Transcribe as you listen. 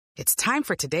It's time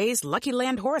for today's Lucky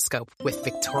Land horoscope with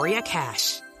Victoria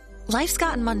Cash. Life's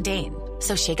gotten mundane,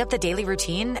 so shake up the daily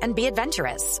routine and be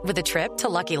adventurous with a trip to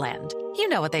Lucky Land. You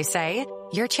know what they say,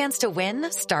 your chance to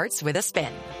win starts with a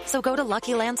spin. So go to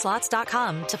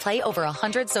LuckyLandSlots.com to play over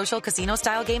 100 social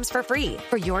casino-style games for free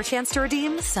for your chance to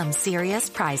redeem some serious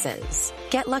prizes.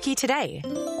 Get lucky today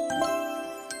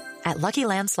at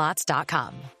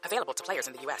LuckyLandSlots.com. Available to players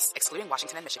in the U.S., excluding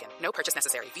Washington and Michigan. No purchase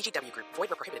necessary. VGW Group. Void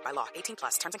where prohibited by law.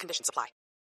 18+. Terms and conditions apply.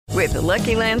 With the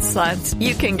Lucky Land Slots,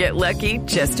 you can get lucky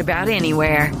just about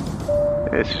anywhere.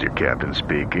 This is your captain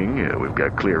speaking. We've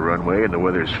got clear runway and the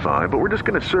weather's fine, but we're just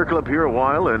going to circle up here a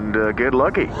while and get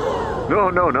lucky.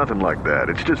 No, nothing like that.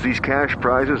 It's just these cash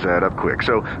prizes add up quick.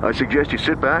 So I suggest you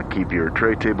sit back, keep your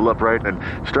tray table upright, and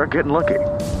start getting lucky.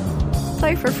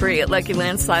 Play for free at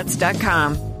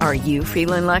LuckyLandSlots.com. Are you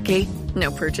feeling lucky? No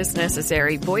purchase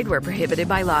necessary. Void where prohibited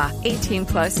by law.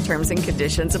 18+ terms and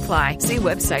conditions apply. See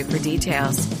website for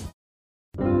details.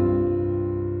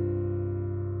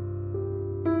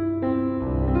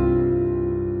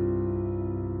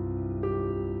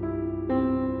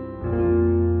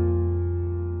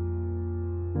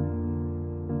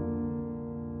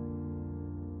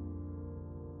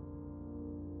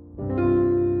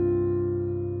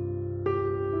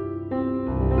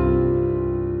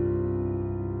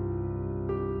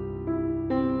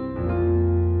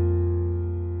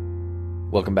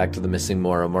 Welcome back to the Missing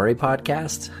Maura Murray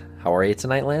podcast. How are you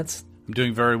tonight, Lance? I'm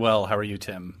doing very well. How are you,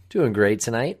 Tim? Doing great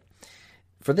tonight.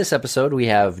 For this episode, we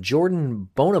have Jordan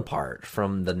Bonaparte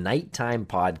from the Nighttime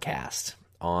Podcast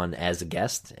on as a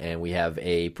guest, and we have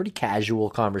a pretty casual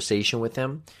conversation with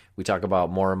him. We talk about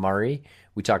Maura Murray,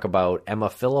 we talk about Emma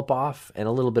Fillipoff, and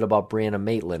a little bit about Brianna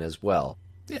Maitland as well.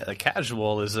 Yeah, the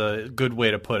casual is a good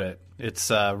way to put it. It's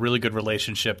a really good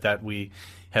relationship that we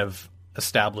have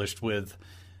established with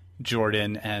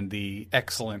Jordan and the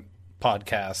excellent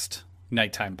podcast,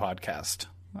 Nighttime Podcast.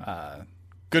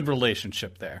 Good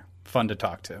relationship there. Fun to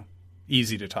talk to.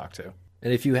 Easy to talk to.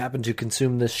 And if you happen to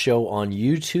consume this show on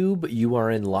YouTube, you are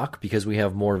in luck because we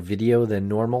have more video than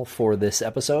normal for this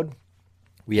episode.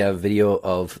 We have video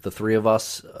of the three of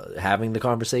us having the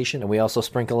conversation, and we also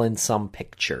sprinkle in some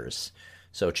pictures.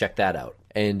 So check that out.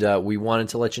 And we wanted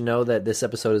to let you know that this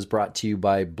episode is brought to you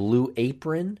by Blue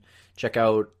Apron. Check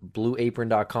out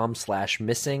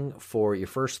blueapron.com/missing for your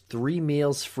first 3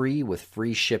 meals free with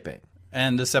free shipping.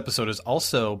 And this episode is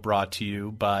also brought to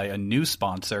you by a new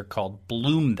sponsor called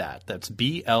Bloom That. That's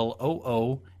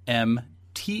BLOOMTHAT.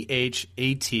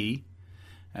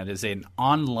 That is an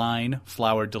online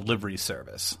flower delivery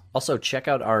service. Also, check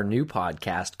out our new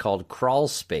podcast called Crawl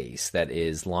Space that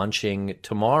is launching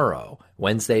tomorrow,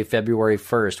 Wednesday, February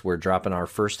 1st. We're dropping our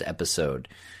first episode.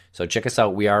 So check us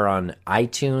out. We are on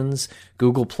iTunes,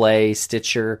 Google Play,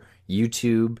 Stitcher,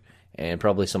 YouTube, and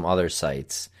probably some other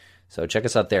sites. So check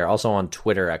us out there. Also on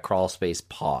Twitter at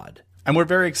CrawlSpacePod. And we're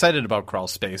very excited about Crawl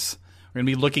Space. We're going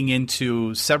to be looking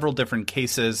into several different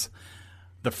cases,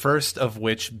 the first of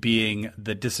which being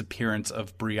the disappearance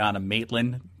of Brianna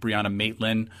Maitland. Brianna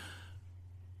Maitland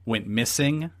went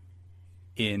missing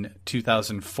in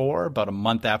 2004, about a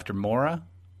month after Maura,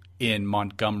 in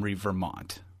Montgomery,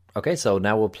 Vermont. Okay, so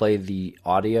now we'll play the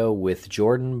audio with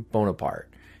Jordan Bonaparte.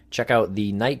 Check out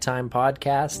the Nighttime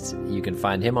Podcast. You can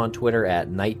find him on Twitter at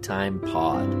NighttimePod.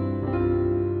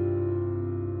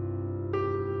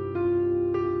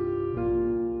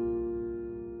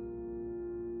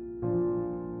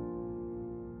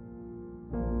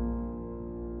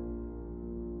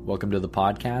 Welcome to the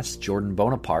podcast, Jordan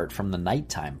Bonaparte from the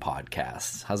Nighttime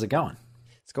Podcast. How's it going?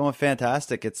 It's going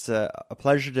fantastic. It's a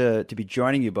pleasure to be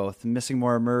joining you both. Missing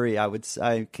Maura Murray,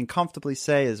 I can comfortably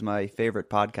say, is my favorite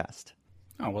podcast.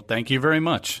 Oh, well, thank you very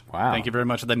much. Wow. Thank you very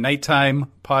much. The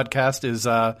Nighttime Podcast is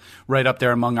right up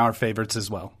there among our favorites as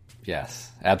well.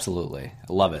 Yes, absolutely.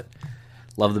 I love it.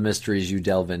 Love the mysteries you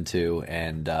delve into,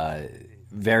 and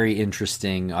very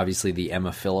interesting. Obviously, the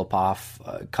Emma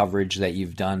Fillipoff coverage that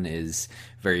you've done is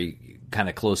very kind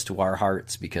of close to our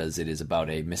hearts because it is about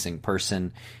a missing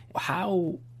person.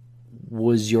 How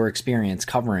was your experience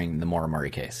covering the Maura Murray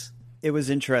case? It was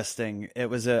interesting. It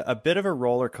was a bit of a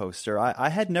roller coaster. I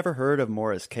had never heard of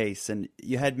Maura's case, and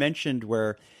you had mentioned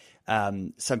where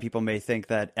some people may think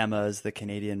that Emma is the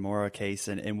Canadian Maura case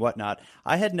and whatnot.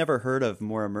 I had never heard of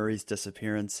Maura Murray's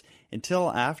disappearance until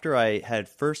after I had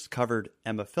first covered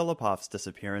Emma Fillipoff's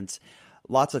disappearance.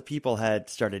 Lots of people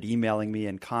had started emailing me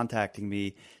and contacting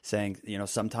me saying,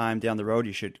 sometime down the road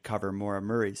you should cover Maura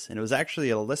Murray's. And it was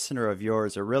actually a listener of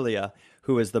yours, Aurelia,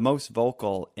 who was the most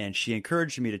vocal, and she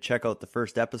encouraged me to check out the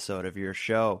first episode of your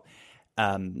show.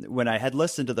 When I had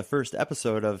listened to the first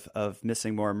episode of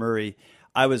Missing Maura Murray,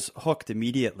 I was hooked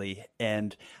immediately.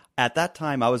 And at that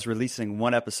time, I was releasing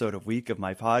one episode a week of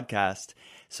my podcast.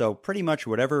 So pretty much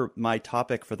whatever my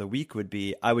topic for the week would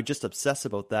be, I would just obsess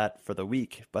about that for the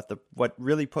week. But what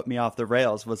really put me off the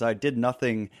rails was I did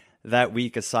nothing that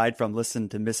week aside from listen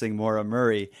to Missing Maura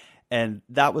Murray. And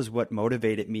that was what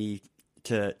motivated me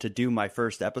to do my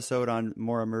first episode on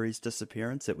Maura Murray's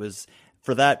disappearance. It was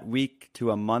for that week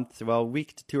to a month,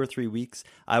 week to 2 or 3 weeks,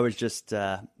 I was just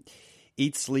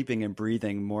eat, sleeping, and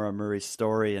breathing Maura Murray's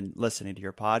story and listening to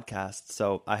your podcast.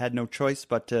 So I had no choice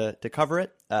but to cover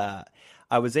it.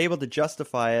 I was able to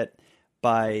justify it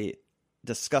by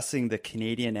discussing the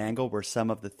Canadian angle, where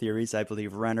some of the theories, I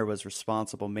believe Renner was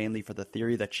responsible mainly for the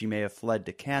theory that she may have fled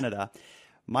to Canada.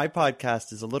 My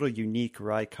podcast is a little unique,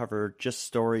 where I cover just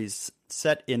stories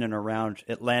set in and around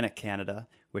Atlantic Canada,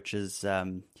 which is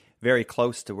very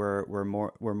close to where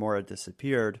Maura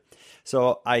disappeared.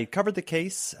 So I covered the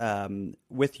case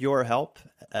with your help.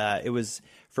 It was,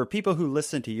 for people who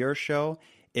listen to your show,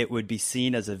 it would be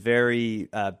seen as a very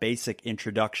basic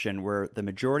introduction, where the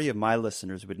majority of my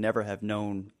listeners would never have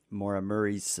known Maura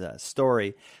Murray's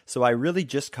story. So I really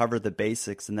just covered the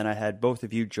basics, and then I had both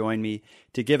of you join me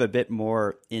to give a bit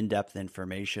more in-depth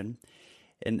information.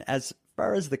 And as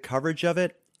far as the coverage of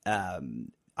it,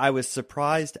 I was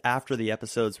surprised after the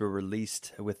episodes were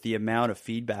released with the amount of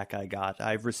feedback I got.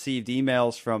 I've received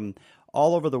emails from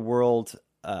all over the world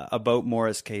about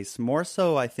Maura's case, more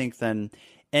so, I think, than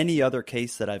any other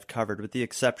case that I've covered, with the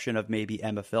exception of maybe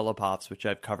Emma Phillipoff's, which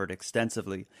I've covered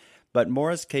extensively. But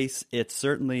Maura's case, it's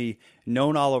certainly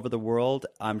known all over the world.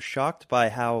 I'm shocked by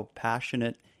how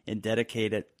passionate and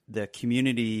dedicated the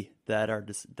community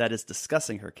that is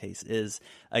discussing her case is.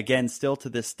 Again, still to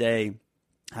this day,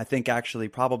 I think actually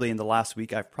probably in the last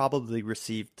week, I've probably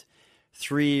received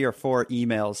 3 or 4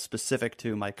 emails specific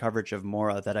to my coverage of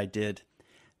Maura that I did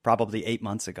probably 8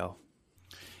 months ago.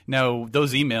 Now,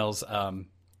 those emails,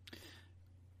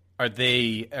 are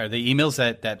they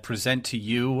emails that present to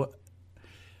you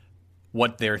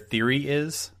what their theory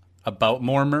is about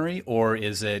Maura Murray, or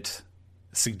is it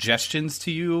suggestions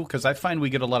to you? Because I find we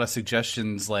get a lot of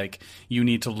suggestions like, you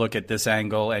need to look at this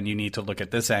angle and you need to look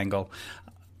at this angle.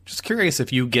 Just curious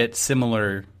if you get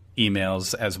similar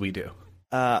emails as we do.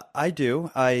 I do.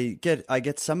 I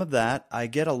get some of that. I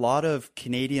get a lot of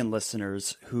Canadian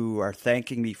listeners who are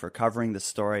thanking me for covering the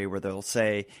story, where they'll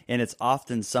say, and it's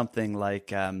often something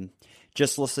like,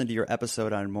 just listen to your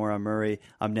episode on Maura Murray.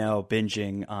 I'm now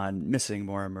binging on Missing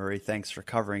Maura Murray. Thanks for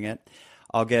covering it.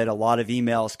 I'll get a lot of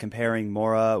emails comparing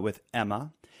Maura with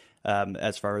Emma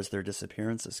as far as their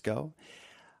disappearances go.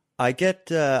 I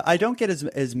don't get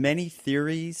as many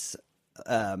theories,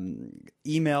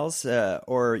 emails,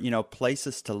 or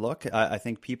places to look. I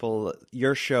think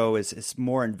your show is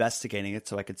more investigating it,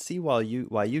 so I could see why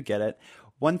you get it.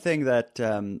 One thing that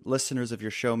listeners of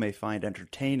your show may find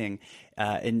entertaining,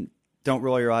 and don't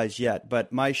roll your eyes yet,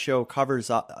 but my show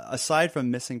covers, aside from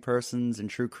missing persons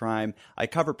and true crime, I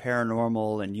cover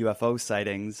paranormal and UFO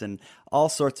sightings and all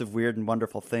sorts of weird and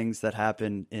wonderful things that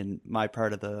happen in my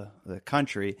part of the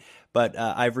country. But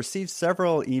I've received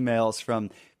several emails from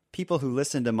people who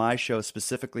listen to my show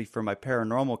specifically for my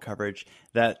paranormal coverage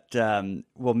that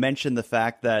will mention the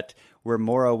fact that where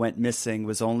Maura went missing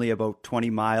was only about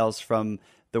 20 miles from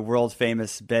the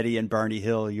world-famous Betty and Barney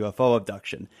Hill UFO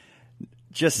abduction.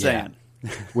 Just saying.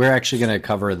 Yeah. We're actually going to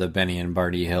cover the Benny and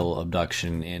Barney Hill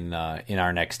abduction in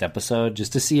our next episode,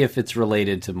 just to see if it's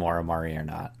related to Maura Murray or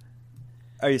not.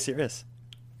 Are you serious?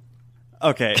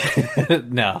 Okay.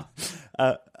 No.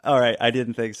 All right. I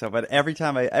didn't think so, but every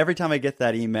time I get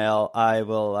that email, I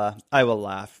will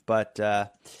laugh. But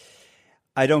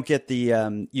I don't get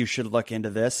the you should look into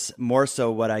this. More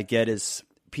so, what I get is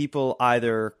people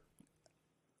either.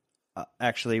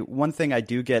 Actually, one thing I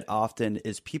do get often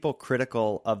is people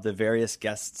critical of the various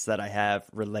guests that I have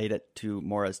related to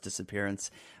Maura's disappearance.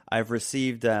 I've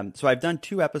received, so I've done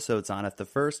 2 episodes on it. The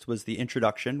first was the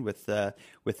introduction with the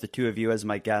 2 of you as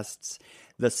my guests.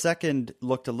 The second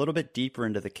looked a little bit deeper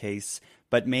into the case,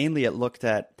 but mainly it looked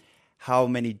at how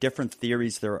many different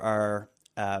theories there are,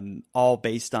 all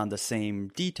based on the same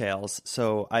details.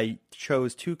 So I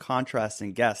chose 2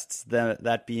 contrasting guests,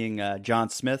 that being John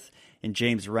Smith and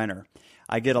James Renner.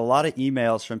 I get a lot of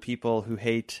emails from people who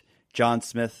hate John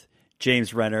Smith,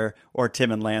 James Renner, or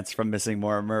Tim and Lance from Missing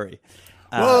Maura Murray.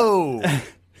 Whoa!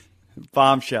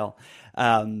 Bombshell.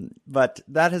 But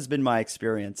that has been my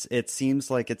experience. It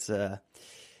seems like it's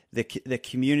the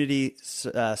community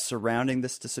surrounding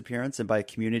this disappearance, and by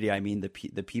community I mean the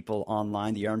people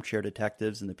online, the armchair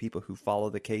detectives, and the people who follow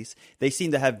the case. They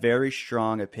seem to have very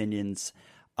strong opinions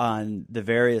on the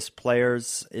various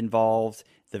players involved,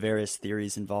 the various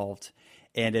theories involved.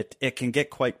 and it can get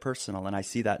quite personal, and I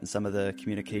see that in some of the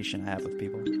communication I have with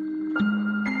people.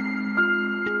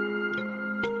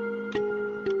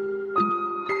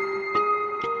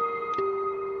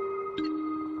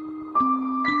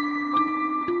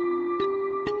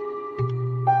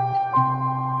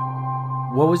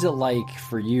 What was it like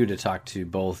for you to talk to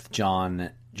both John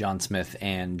Smith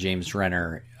and James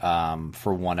Renner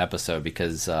for one episode?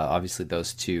 Because obviously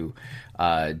those two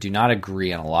do not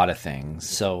agree on a lot of things.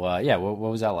 So what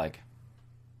was that like?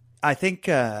 I think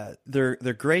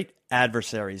they're great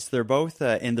adversaries. They're both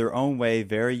in their own way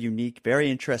very unique, very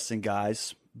interesting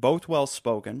guys. Both well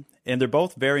spoken, and they're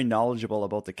both very knowledgeable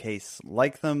about the case.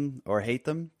 Like them or hate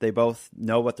them, they both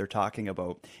know what they're talking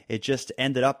about. It just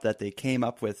ended up that they came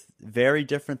up with very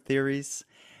different theories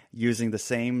using the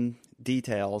same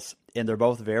details, and they're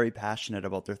both very passionate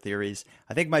about their theories.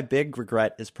 I think my big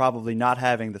regret is probably not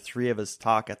having the three of us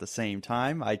talk at the same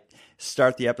time. I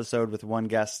start the episode with one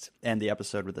guest and the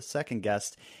episode with the second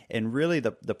guest, and really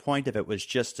the point of it was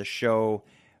just to show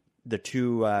the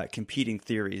two competing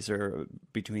theories, or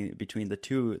between the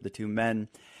two men.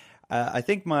 I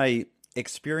think my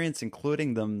experience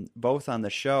including them both on the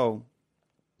show,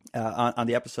 on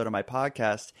the episode of my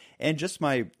podcast, and just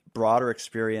my broader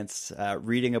experience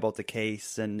reading about the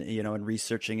case and and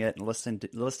researching it and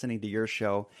listening to your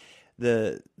show,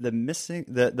 the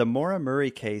Maura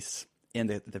Murray case and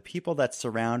the people that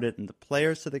surround it and the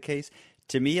players to the case.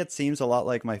 To me, it seems a lot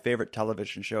like my favorite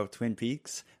television show, Twin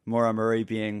Peaks, Maura Murray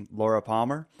being Laura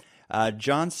Palmer.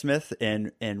 John Smith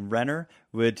and Renner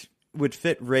would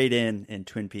fit right in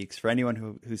Twin Peaks. For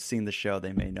anyone who's seen the show,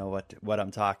 they may know what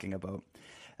I'm talking about.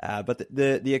 But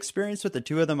the experience with the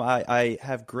two of them, I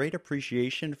have great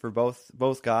appreciation for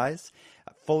both guys.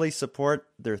 I fully support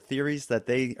their theories that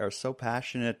they are so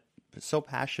passionately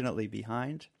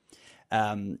behind.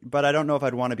 But I don't know if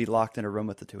I'd want to be locked in a room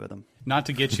with the two of them. Not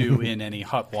to get you in any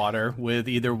hot water with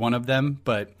either one of them,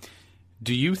 but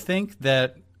do you think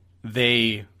that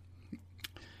they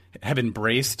have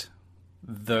embraced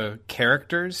the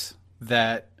characters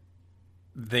that's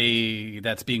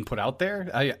being put out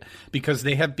there? Because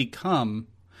they have become,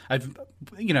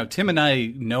 Tim and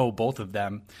I know both of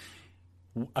them.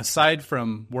 Aside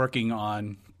from working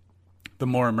on the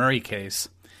Maura Murray case,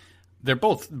 they're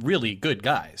both really good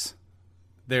guys.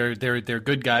 They're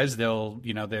good guys.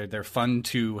 They're fun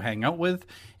to hang out with,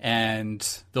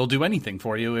 and they'll do anything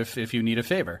for you if you need a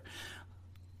favor.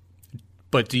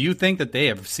 But do you think that they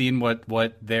have seen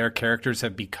what their characters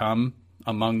have become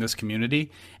among this community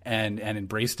and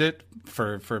embraced it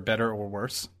for better or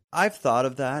worse? I've thought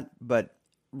of that, but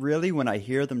really when I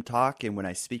hear them talk and when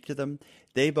I speak to them,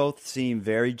 they both seem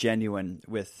very genuine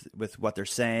with what they're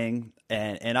saying.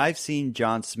 And I've seen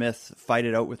John Smith fight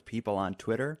it out with people on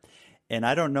Twitter. And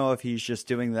I don't know if he's just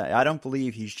doing that. I don't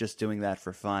believe he's just doing that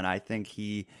for fun. I think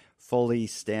he fully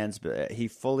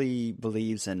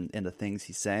believes in the things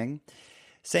he's saying.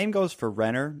 Same goes for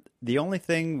Renner. The only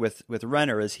thing with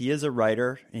Renner is he is a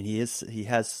writer, and he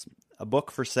has a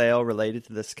book for sale related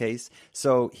to this case.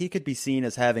 So he could be seen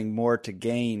as having more to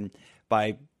gain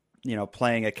by,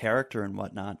 playing a character and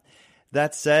whatnot.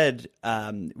 That said,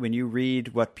 when you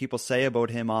read what people say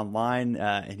about him online,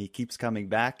 and he keeps coming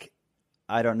back,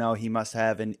 I don't know. He must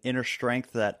have an inner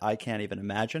strength that I can't even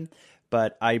imagine.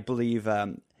 But I believe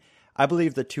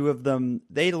the two of them,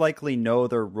 they likely know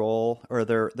their role or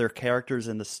their characters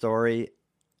in the story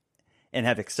and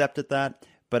have accepted that.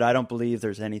 But I don't believe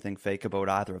there's anything fake about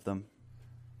either of them.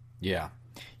 Yeah,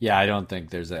 I don't think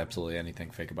there's absolutely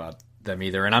anything fake about them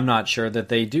either. And I'm not sure that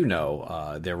they do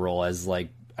know their role as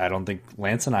I don't think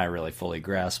Lance and I really fully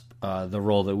grasp the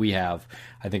role that we have.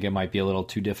 I think it might be a little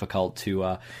too difficult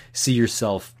to see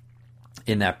yourself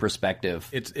in that perspective.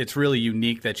 It's really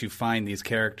unique that you find these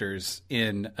characters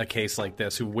in a case like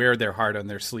this who wear their heart on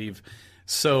their sleeve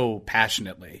so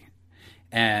passionately.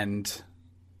 And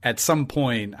at some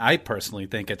point, I personally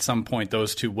think at some point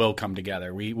those two will come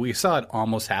together. We saw it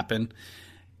almost happen.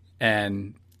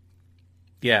 And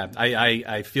yeah,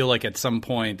 I feel like at some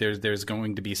point there's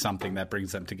going to be something that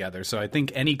brings them together. So I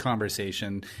think any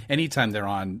conversation, anytime they're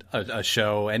on a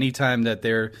show, anytime that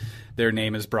their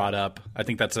name is brought up, I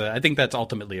think that's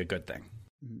ultimately a good thing.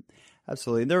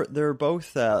 Absolutely, they're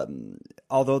both,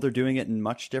 although they're doing it in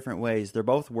much different ways, they're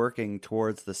both working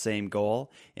towards the same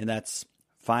goal, and that's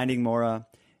finding Maura,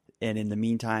 and in the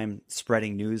meantime,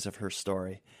 spreading news of her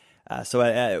story.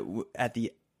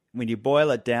 When you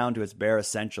boil it down to its bare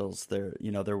essentials, they're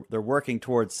working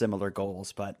towards similar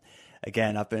goals. But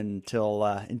again, up until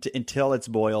it's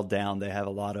boiled down, they have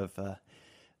a lot of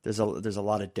there's a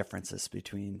lot of differences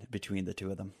between the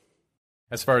two of them.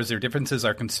 As far as their differences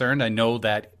are concerned, I know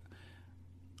that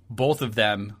both of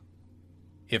them,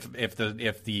 if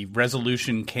the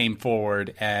resolution came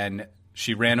forward and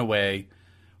she ran away,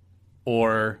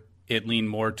 or it leaned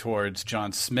more towards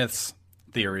John Smith's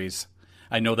theories,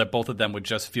 I know that both of them would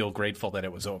just feel grateful that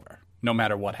it was over, no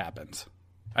matter what happens.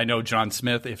 I know John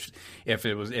Smith, if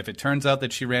it turns out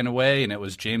that she ran away and it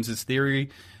was James's theory,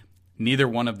 neither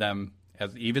one of them,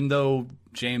 even though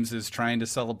James is trying to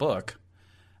sell a book,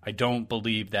 I don't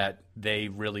believe that they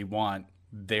really want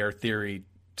their theory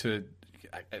to.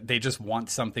 They just want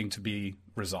something to be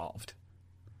resolved.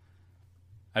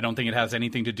 I don't think it has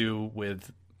anything to do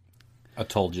with a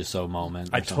told you so moment.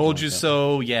 I told you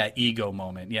so. Yeah, ego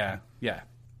moment. Yeah.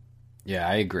 Yeah,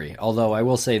 I agree. Although I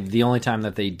will say the only time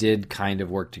that they did kind of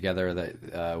work together,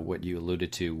 that what you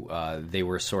alluded to,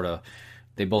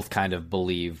 they both kind of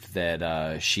believed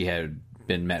that she had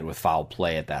been met with foul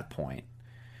play at that point.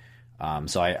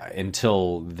 So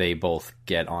until they both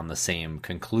get on the same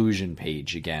conclusion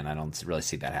page again, I don't really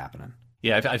see that happening.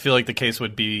 Yeah, I feel like the case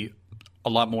would be a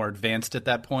lot more advanced at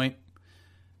that point.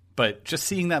 But just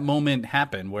seeing that moment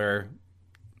happen where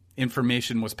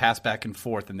information was passed back and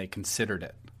forth and they considered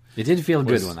it. It did feel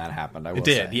good when that happened, I will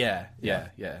say. It did,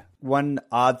 yeah. One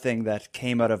odd thing that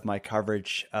came out of my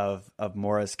coverage of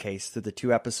Maura's case through the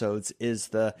 2 episodes is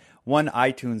the one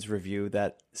iTunes review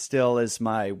that still is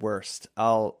my worst.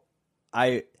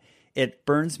 It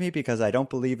burns me because I don't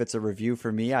believe it's a review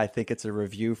for me. I think it's a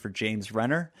review for James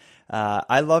Renner.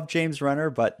 I love James Renner,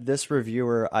 but this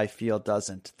reviewer, I feel,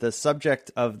 doesn't. The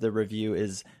subject of the review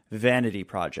is Vanity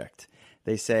Project.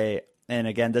 They say, and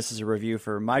again, this is a review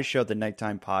for my show, The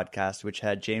Nighttime Podcast, which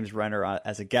had James Renner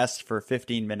as a guest for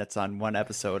 15 minutes on one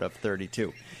episode of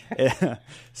 32.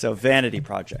 So, Vanity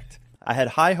Project. I had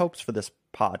high hopes for this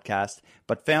podcast,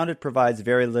 but found it provides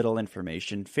very little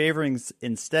information, favoring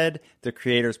instead the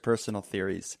creator's personal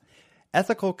theories.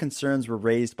 Ethical concerns were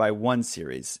raised by one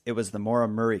series. It was the Maura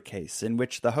Murray case, in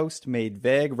which the host made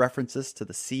vague references to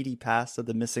the seedy past of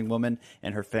the missing woman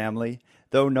and her family,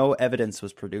 though no evidence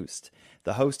was produced.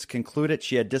 The host concluded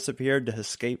she had disappeared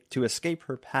to escape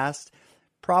her past,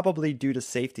 probably due to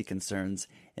safety concerns,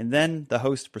 and then the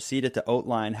host proceeded to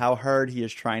outline how hard he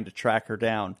is trying to track her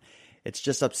down. It's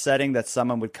just upsetting that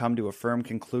someone would come to a firm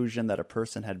conclusion that a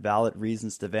person had valid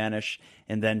reasons to vanish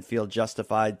and then feel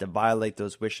justified to violate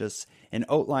those wishes and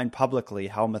outline publicly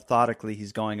how methodically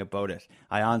he's going about it.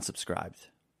 I unsubscribed.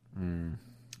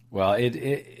 Well,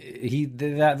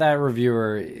 that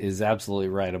reviewer is absolutely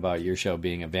right about your show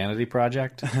being a vanity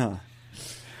project.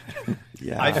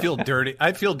 Yeah, I feel dirty.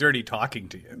 I feel dirty talking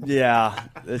to you. Yeah,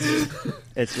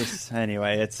 it's just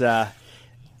anyway. It's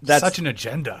that's such an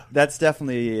agenda. That's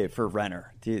definitely for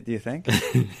Renner. Do you think?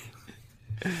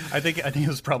 I think it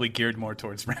was probably geared more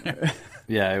towards Renner.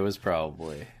 Yeah, it was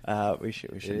probably. We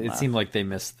should. It seemed like they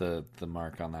missed the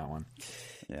mark on that one.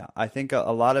 Yeah, I think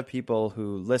a lot of people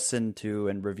who listen to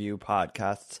and review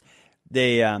podcasts,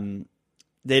 they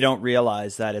don't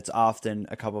realize that it's often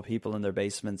a couple of people in their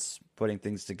basements putting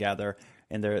things together,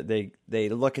 and they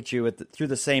look at you through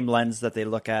the same lens that they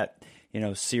look at,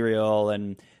 Serial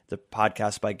and the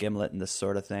podcast by Gimlet and this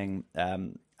sort of thing.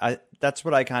 That's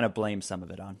what I kind of blame some of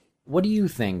it on. What do you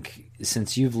think,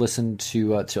 since you've listened to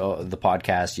the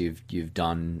podcast, you've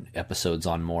done episodes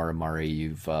on Maura Murray,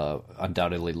 you've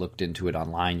undoubtedly looked into it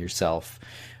online yourself.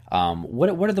 What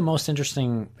are the most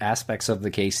interesting aspects of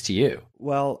the case to you?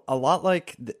 Well, a lot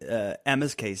like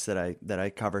Emma's case that I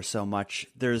cover so much,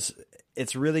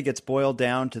 it really gets boiled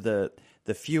down to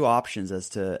the few options as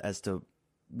to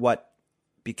what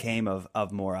became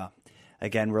of Maura.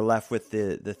 Again, we're left with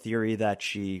the theory that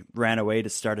she ran away to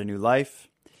start a new life.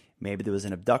 Maybe there was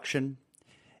an abduction.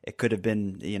 It could have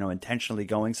been, intentionally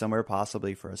going somewhere,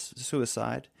 possibly for a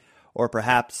suicide, or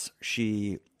perhaps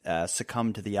she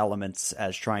succumbed to the elements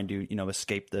as trying to,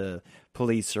 escape the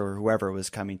police or whoever was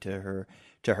coming to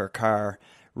her car.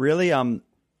 Really,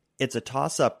 it's a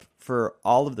toss-up for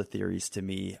all of the theories to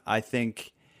me. I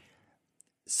think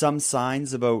some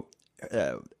signs about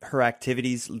her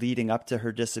activities leading up to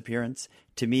her disappearance,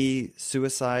 to me,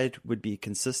 suicide would be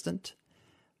consistent.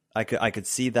 I could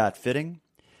see that fitting.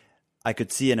 I could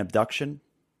see an abduction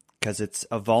because it's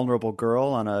a vulnerable girl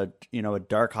on a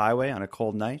dark highway on a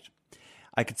cold night.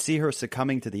 I could see her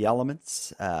succumbing to the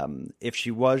elements. If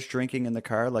she was drinking in the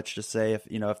car, let's just say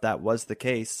if that was the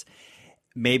case,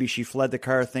 maybe she fled the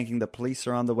car thinking the police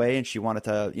are on the way and she wanted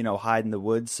to, hide in the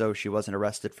woods so she wasn't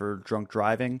arrested for drunk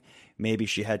driving. Maybe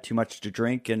she had too much to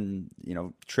drink and,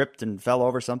 tripped and fell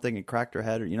over something and cracked her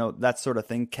head. Or, that sort of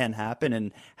thing can happen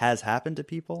and has happened to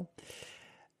people.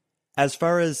 As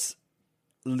far as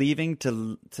leaving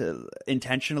to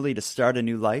intentionally to start a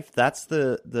new life, that's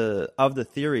the of the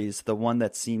theories, the one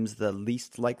that seems the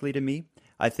least likely to me.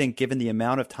 I think given the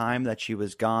amount of time that she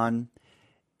was gone,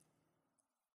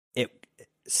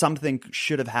 something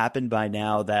should have happened by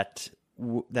now that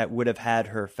would have had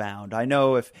her found. I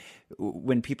know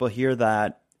when people hear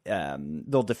that,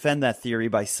 they'll defend that theory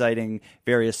by citing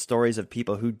various stories of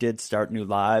people who did start new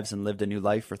lives and lived a new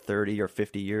life for 30 or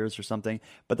 50 years or something,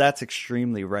 but that's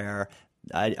extremely rare.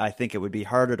 I think it would be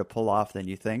harder to pull off than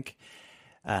you think.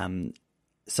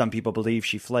 Some people believe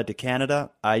she fled to Canada.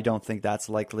 I don't think that's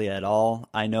likely at all.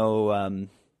 I know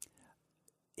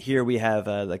here we have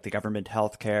like the government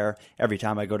health care. Every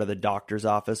time I go to the doctor's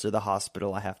office or the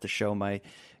hospital, I have to show my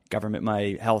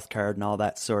health card and all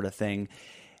that sort of thing.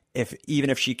 Even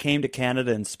if she came to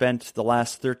Canada and spent the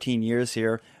last 13 years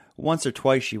here, once or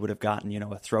twice she would have gotten,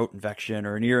 a throat infection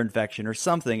or an ear infection or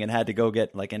something and had to go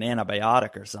get like an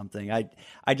antibiotic or something.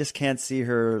 I just can't see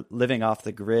her living off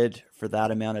the grid for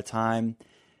that amount of time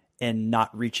and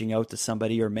not reaching out to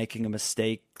somebody or making a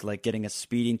mistake, like getting a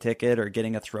speeding ticket or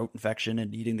getting a throat infection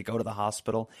and needing to go to the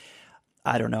hospital.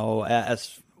 I don't know.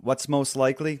 As what's most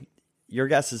likely, your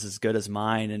guess is as good as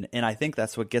mine. And I think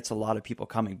that's what gets a lot of people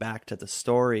coming back to the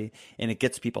story, and it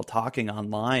gets people talking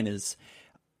online, is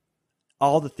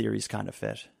all the theories kind of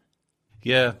fit.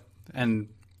 Yeah. And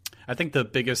I think the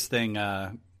biggest thing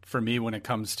for me when it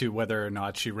comes to whether or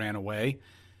not she ran away,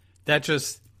 that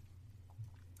just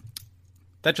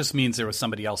means there was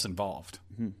somebody else involved.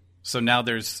 Mm-hmm. So now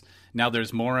there's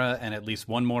Maura and at least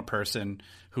one more person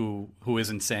who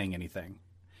isn't saying anything.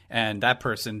 And that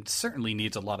person certainly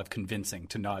needs a lot of convincing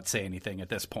to not say anything at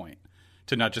this point.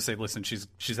 To not just say, listen,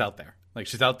 she's out there. Like,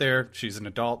 she's out there. She's an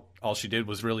adult. All she did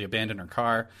was really abandon her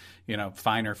car.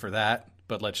 Fine her for that.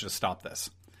 But let's just stop this.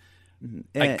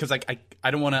 Because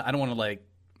I don't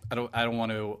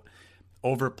want to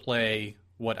overplay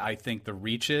what I think the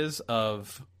reach is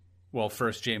of, well,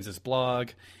 first James's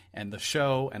blog and the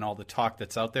show and all the talk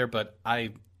that's out there. But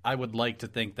I would like to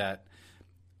think that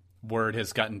word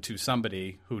has gotten to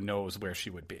somebody who knows where she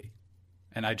would be.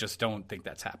 And I just don't think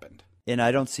that's happened. And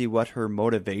I don't see what her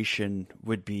motivation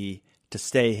would be to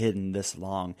stay hidden this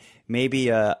long. Maybe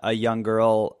a young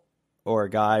girl or a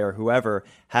guy or whoever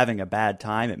having a bad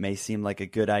time, it may seem like a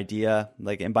good idea.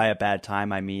 And by a bad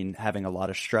time, I mean having a lot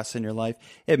of stress in your life.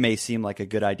 It may seem like a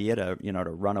good idea to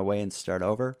run away and start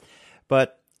over.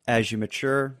 But as you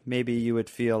mature, maybe you would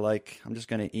feel like, I'm just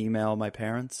going to email my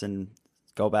parents and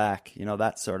go back,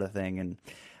 that sort of thing. And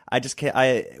I just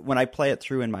can't, when I play it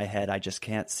through in my head, I just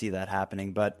can't see that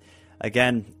happening. But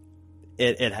again,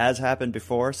 it has happened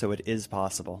before, so it is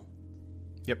possible.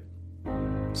 Yep.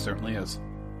 Certainly is.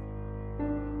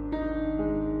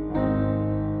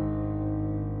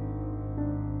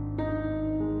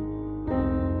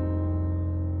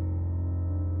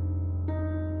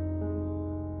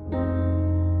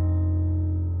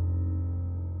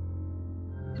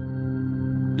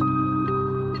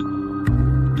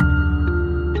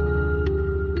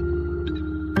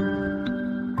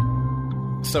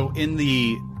 So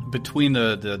between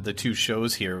the two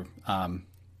shows here,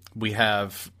 we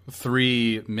have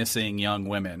three missing young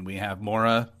women. We have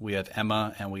Maura, we have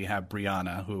Emma, and we have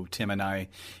Brianna, who Tim and I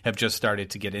have just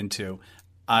started to get into.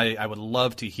 I would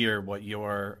love to hear what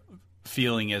your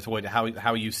feeling is,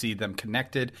 how you see them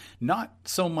connected. Not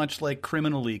so much like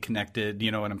criminally connected,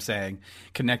 you know what I'm saying?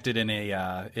 Connected in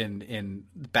in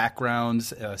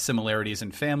backgrounds, similarities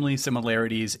in family,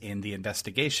 similarities in the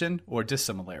investigation, or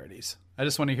dissimilarities. I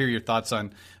just want to hear your thoughts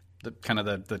on the kind of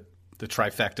the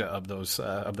trifecta of those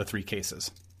of the three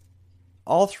cases.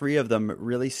 All three of them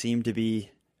really seem to be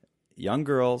young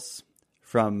girls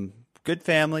from good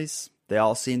families. They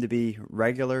all seem to be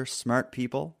regular, smart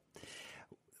people.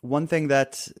 One thing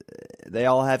that they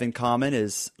all have in common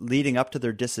is leading up to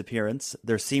their disappearance,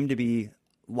 there seemed to be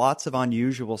lots of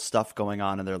unusual stuff going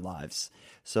on in their lives.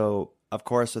 So, of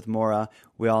course, with Maura,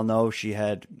 we all know she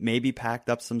had maybe packed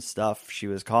up some stuff. She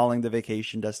was calling the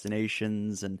vacation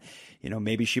destinations and,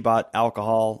 maybe she bought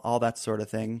alcohol, all that sort of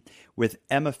thing. With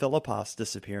Emma Philippoff's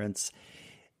disappearance,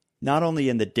 not only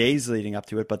in the days leading up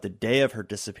to it, but the day of her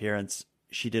disappearance,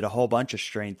 she did a whole bunch of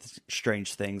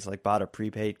strange things, like bought a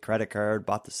prepaid credit card,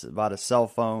 bought a cell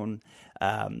phone,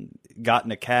 got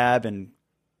in a cab and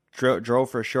drove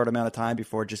for a short amount of time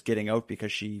before just getting out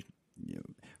because she,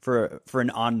 for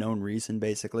an unknown reason,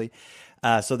 basically.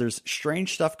 So there's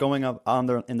strange stuff going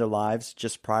on in their lives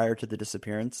just prior to the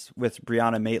disappearance. With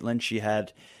Brianna Maitland, she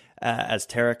had, as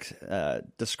Tarek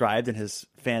described in his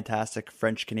fantastic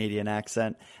French-Canadian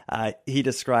accent, he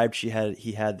described she had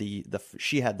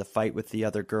the fight with the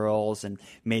other girls, and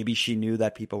maybe she knew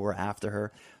that people were after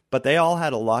her. but they all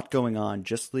had a lot going on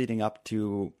just leading up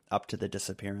to the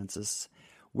disappearances.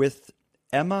 With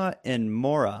Emma and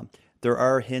Maura, there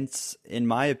are hints, in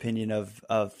my opinion, of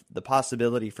the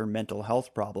possibility for mental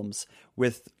health problems.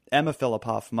 With Emma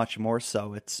Filipov, much more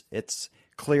so. It's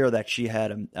clear that she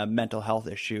had a mental health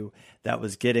issue that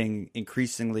was getting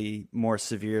increasingly more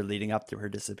severe leading up to her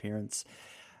disappearance.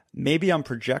 Maybe I'm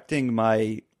projecting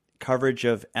my coverage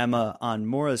of Emma on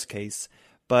Maura's case,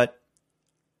 but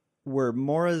were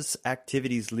Maura's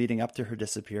activities leading up to her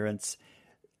disappearance,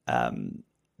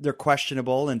 they're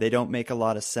questionable and they don't make a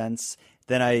lot of sense.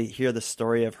 Then I hear the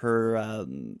story of her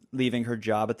leaving her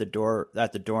job at the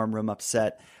dorm room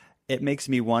upset. It makes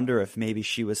me wonder if maybe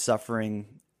she was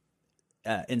suffering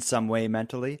in some way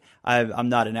mentally. I'm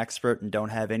not an expert and don't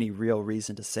have any real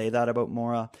reason to say that about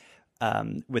Maura.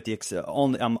 I'm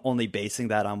only basing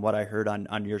that on what I heard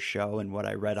on your show and what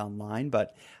I read online.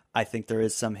 But I think there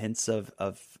is some hints of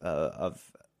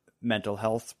mental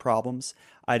health problems.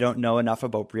 I don't know enough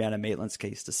about Brianna Maitland's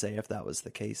case to say if that was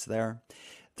the case there.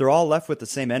 They're all left with the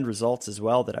same end results as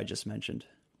well that I just mentioned.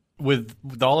 With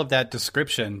all of that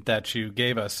description that you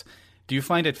gave us, do you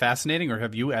find it fascinating, or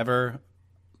have you ever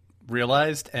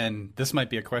realized, and this might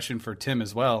be a question for Tim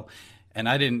as well, and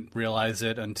I didn't realize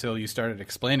it until you started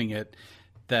explaining it,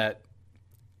 that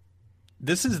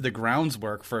this is the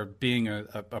groundswork for being a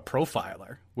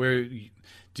profiler, where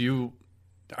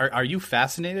are you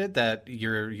fascinated that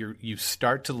you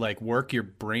start to like work your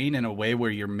brain in a way where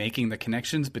you're making the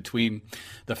connections between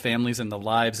the families and the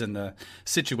lives and the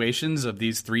situations of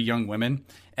these three young women?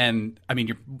 And I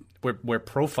mean, we're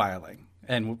profiling,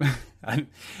 and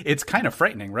it's kind of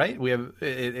frightening, right?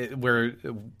 We're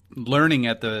learning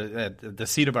at the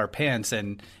seat of our pants,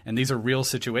 and these are real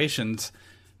situations.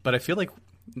 But I feel like,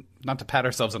 not to pat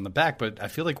ourselves on the back, but I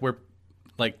feel like we're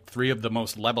like three of the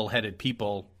most level-headed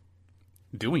people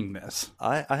doing this.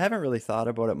 I haven't really thought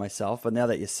about it myself, but now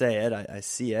that you say it, I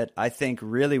see it. I think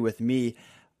really with me,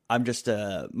 I'm just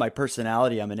my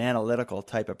personality, I'm an analytical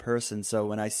type of person. So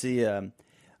when I see a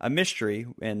mystery,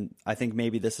 and I think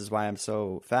maybe this is why I'm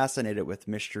so fascinated with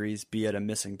mysteries, be it a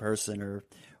missing person or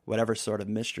whatever sort of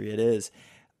mystery it is,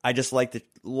 I just like to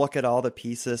look at all the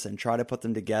pieces and try to put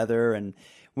them together. And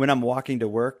when I'm walking to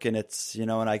work and it's, and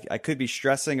I could be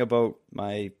stressing about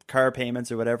my car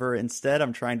payments or whatever, instead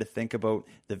I'm trying to think about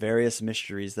the various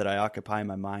mysteries that I occupy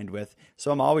my mind with. So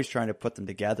I'm always trying to put them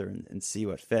together and see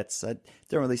what fits. I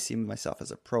don't really see myself as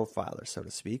a profiler, so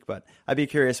to speak, but I'd be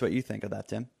curious what you think of that,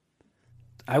 Tim.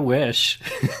 I wish.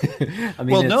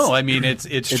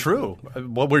 It's true.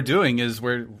 What we're doing is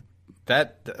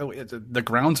the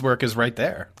groundswork is right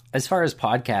there. As far as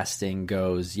podcasting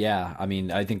goes, yeah. I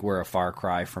mean, I think we're a far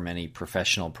cry from any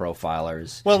professional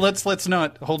profilers. Well, let's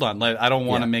not hold on. I don't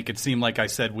want to make it seem like I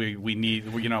said we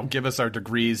need give us our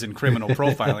degrees in criminal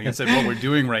profiling. I said what we're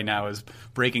doing right now is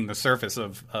breaking the surface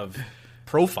of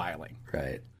profiling.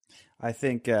 Right. I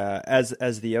think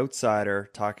as the outsider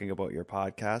talking about your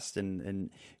podcast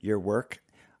and your work,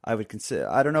 I would consider,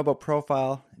 I don't know about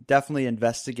profile, definitely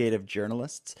investigative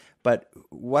journalists, but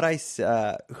what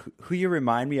who you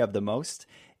remind me of the most,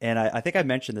 and I think I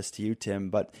mentioned this to you, Tim,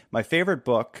 but my favorite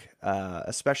book,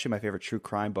 especially my favorite true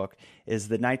crime book, is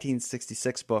the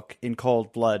 1966 book In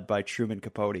Cold Blood by Truman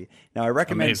Capote. Now I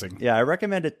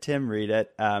recommend it, Tim read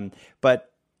it, but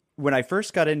when I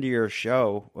first got into your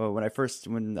show, when I first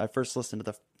listened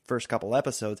to the first couple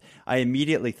episodes, I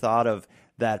immediately thought of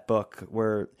that book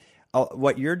where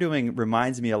what you're doing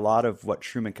reminds me a lot of what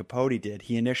Truman Capote did.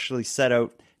 He initially set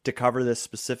out to cover this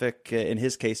specific, in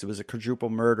his case, it was a quadruple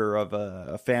murder of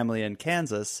a family in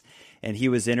Kansas, and he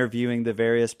was interviewing the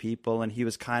various people, and he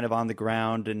was kind of on the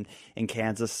ground in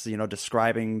Kansas,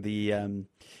 describing the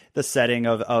setting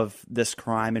of this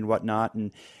crime and whatnot,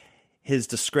 and his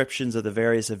descriptions of the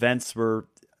various events were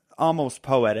almost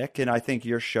poetic. And I think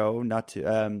your show,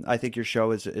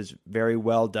 is very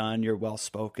well done. You're well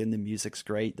spoken. The music's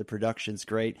great. The production's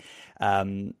great.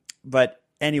 But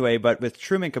with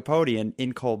Truman Capote and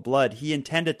In Cold Blood, he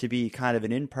intended to be kind of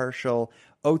an impartial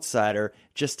outsider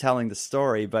just telling the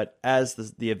story. But as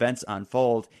the events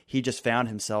unfold, he just found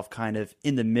himself kind of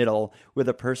in the middle with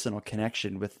a personal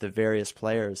connection with the various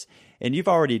players. And you've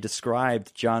already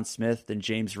described John Smith and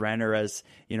James Renner as,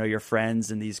 your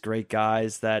friends and these great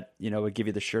guys that, would give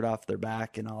you the shirt off their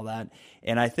back and all that.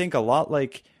 And I think a lot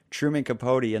like Truman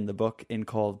Capote in the book In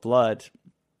Cold Blood,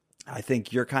 I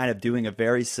think you're kind of doing a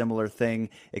very similar thing,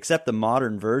 except the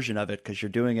modern version of it, because you're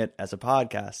doing it as a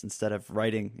podcast instead of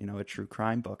writing, a true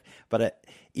crime book. But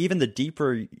even the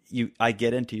deeper I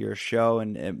get into your show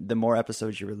and the more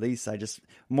episodes you release,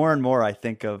 more and more I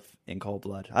think of In Cold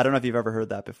Blood. I don't know if you've ever heard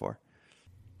that before.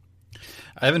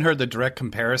 I haven't heard the direct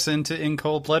comparison to In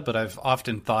Cold Blood, but I've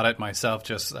often thought it myself,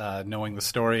 just knowing the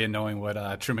story and knowing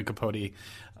what Truman Capote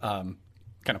kind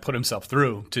of put himself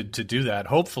through to do that.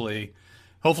 Hopefully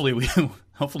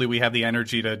we have the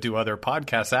energy to do other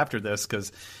podcasts after this,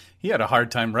 because he had a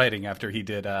hard time writing after he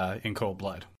did In Cold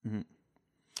Blood. Mm-hmm.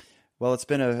 Well, it's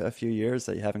been a few years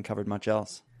that you haven't covered much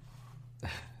else.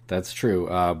 That's true,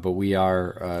 but we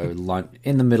are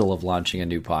in the middle of launching a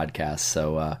new podcast,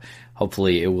 so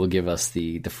hopefully it will give us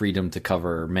the freedom to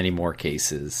cover many more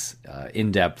cases,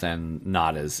 in-depth and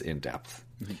not as in-depth.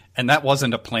 And that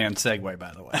wasn't a planned segue,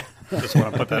 by the way. Just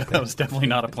want to put that was definitely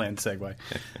not a planned segue.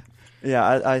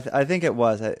 Yeah, I think it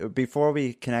was. Before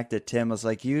we connected, Tim was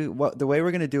like, the way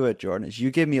we're going to do it, Jordan, is you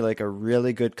give me like a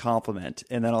really good compliment,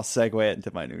 and then I'll segue it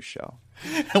into my new show.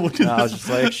 I was just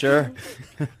like, sure.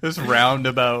 This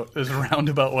roundabout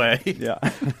way. Yeah.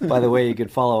 By the way, you can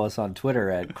follow us on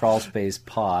Twitter at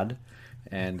crawlspacepod,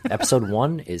 and episode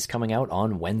 1 is coming out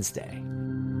on Wednesday.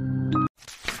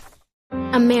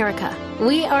 America.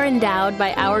 We are endowed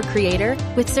by our Creator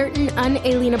with certain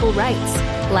unalienable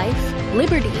rights: life,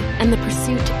 liberty, and the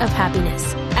pursuit of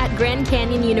happiness. At Grand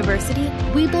Canyon University,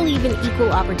 we believe in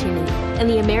equal opportunity, and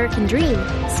the American dream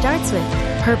starts with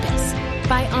purpose.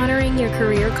 By honoring your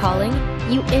career calling,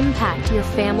 you impact your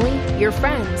family, your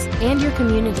friends, and your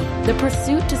community. The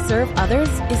pursuit to serve others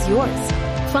is yours.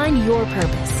 Find your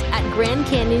purpose at Grand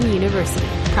Canyon University.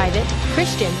 Private,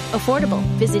 Christian, affordable.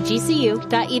 Visit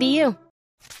gcu.edu.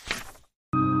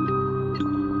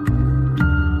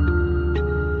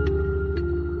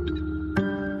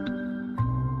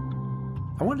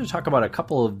 I wanted to talk about a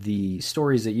couple of the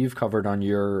stories that you've covered on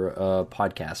your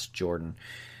podcast, Jordan.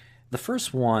 The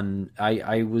first one,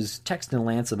 I was texting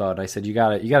Lance about. I said, you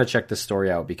gotta check this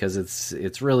story out, because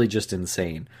it's really just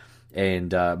insane. And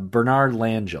Bernard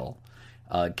Langell,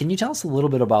 can you tell us a little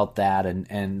bit about that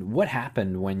and what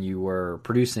happened when you were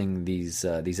producing these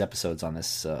episodes on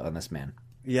this man?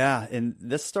 Yeah, and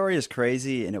this story is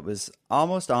crazy, and it was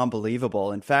almost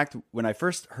unbelievable. In fact, when I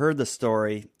first heard the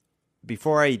story,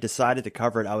 before I decided to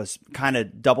cover it, I was kind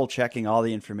of double checking all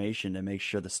the information to make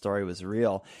sure the story was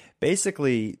real.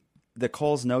 Basically, the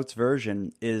Coles Notes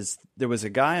version is there was a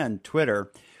guy on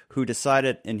Twitter who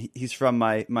decided, and he's from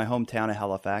my hometown of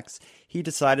Halifax, he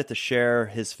decided to share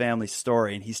his family's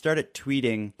story, and he started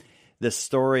tweeting the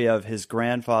story of his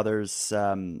grandfather's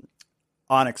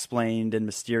unexplained and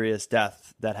mysterious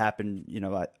death that happened,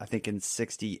 I think in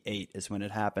 1968 is when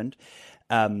it happened.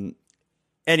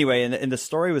 Anyway, and the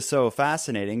story was so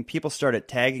fascinating, people started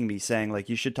tagging me saying, like,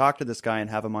 you should talk to this guy and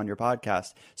have him on your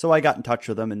podcast. So I got in touch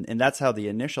with him, and that's how the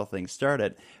initial thing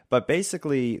started. But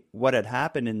basically what had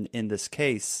happened in this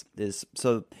case is,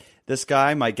 so this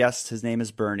guy, my guest, his name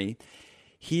is Bernie.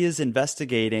 He is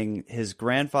investigating his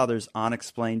grandfather's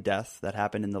unexplained death that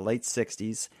happened in the late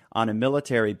 60s on a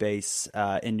military base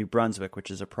in New Brunswick,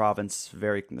 which is a province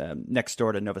very next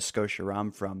door to Nova Scotia, where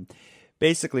I'm from.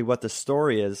 Basically what the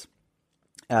story is,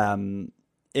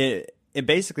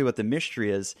 basically what the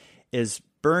mystery is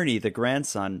Bernie, the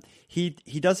grandson, he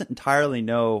doesn't entirely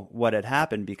know what had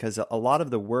happened, because a lot of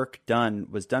the work done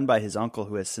was done by his uncle,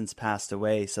 who has since passed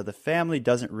away. So the family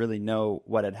doesn't really know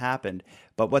what had happened.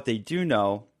 But what they do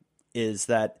know is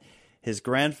that his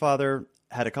grandfather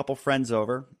had a couple friends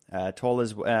over, told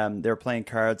his they were playing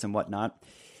cards and whatnot.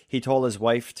 He told his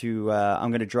wife to, I'm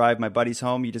going to drive my buddies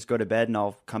home. You just go to bed and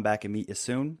I'll come back and meet you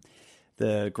soon.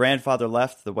 The grandfather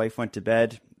left. The wife went to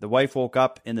bed. The wife woke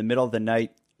up in the middle of the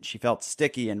night. She felt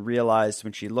sticky and realized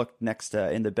when she looked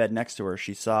in the bed next to her,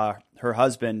 she saw her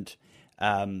husband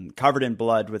covered in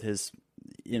blood with his,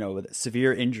 with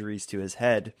severe injuries to his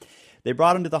head. They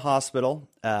brought him to the hospital.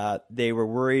 They were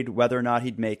worried whether or not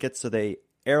he'd make it, so they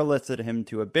airlifted him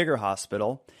to a bigger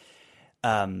hospital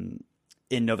in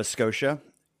Nova Scotia.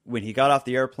 When he got off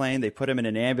the airplane, they put him in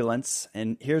an ambulance.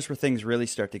 And here's where things really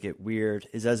start to get weird,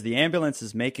 is as the ambulance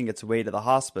is making its way to the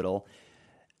hospital,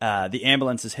 the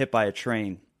ambulance is hit by a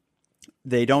train.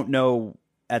 They don't know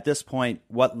at this point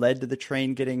what led to the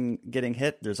train getting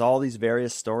hit. There's all these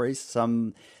various stories.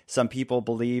 Some people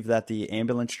believe that the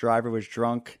ambulance driver was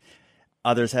drunk.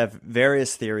 Others have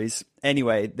various theories.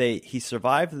 Anyway, he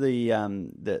survived the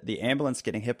ambulance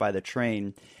getting hit by the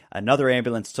train. Another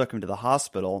ambulance took him to the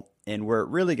hospital. And where it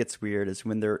really gets weird is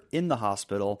when they're in the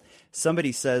hospital,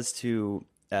 somebody says to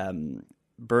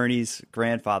Bernie's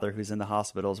grandfather, who's in the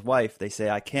hospital's wife, they say,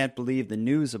 I can't believe the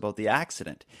news about the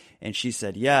accident. And she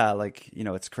said, yeah,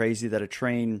 it's crazy that a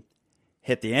train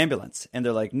hit the ambulance. And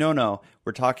they're like, no,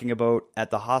 we're talking about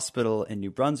at the hospital in New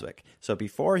Brunswick. So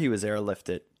before he was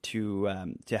airlifted to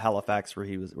Halifax, where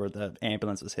the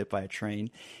ambulance was hit by a train.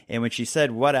 And when she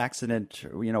said, what accident,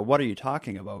 what are you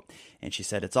talking about? And she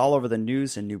said, it's all over the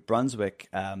news in New Brunswick.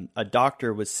 A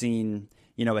doctor was seen,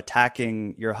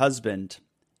 attacking your husband,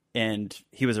 and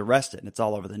he was arrested, and it's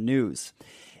all over the news.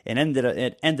 And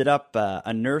it ended up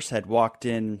a nurse had walked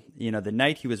in, the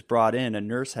night he was brought in, a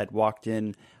nurse had walked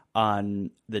in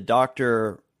on the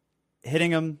doctor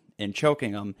hitting him and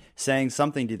choking him, saying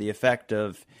something to the effect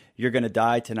of, you're going to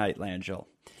die tonight, Langell.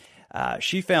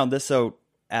 She found this out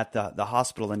at the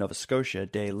hospital in Nova Scotia a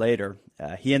day later.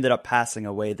 He ended up passing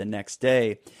away the next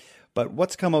day. But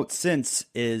what's come out since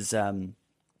is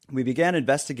we began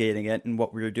investigating it, and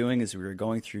what we were doing is we were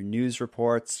going through news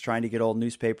reports, trying to get old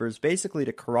newspapers, basically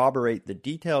to corroborate the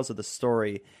details of the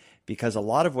story, because a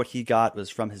lot of what he got was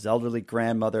from his elderly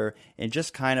grandmother and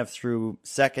just kind of through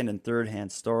second and third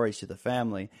hand stories to the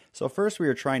family. So first we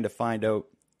were trying to find out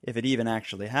if it even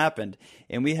actually happened,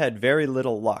 and we had very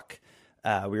little luck.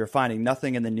 We were finding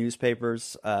nothing in the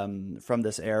newspapers from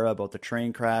this era about the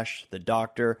train crash, the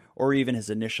doctor, or even his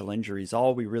initial injuries.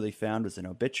 All we really found was an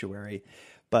obituary.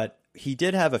 But he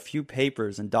did have a few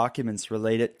papers and documents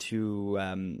related to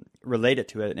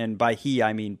it. And by he,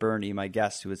 I mean Bernie, my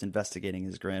guest, who was investigating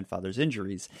his grandfather's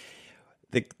injuries.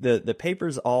 The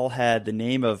papers all had the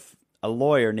name of a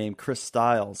lawyer named Chris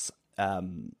Stiles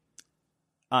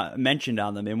mentioned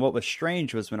on them. And what was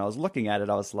strange was when I was looking at it,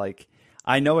 I was like,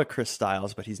 I know a Chris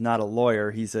Stiles, but he's not a lawyer.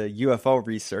 He's a UFO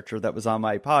researcher that was on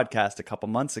my podcast a couple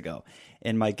months ago.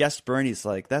 And my guest Bernie's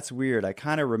like, that's weird. I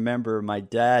kind of remember my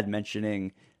dad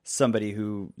mentioning somebody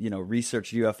who,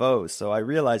 researched UFOs. So I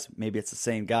realized maybe it's the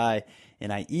same guy.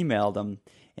 And I emailed him.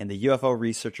 And the UFO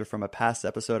researcher from a past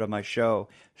episode of my show,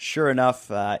 sure enough,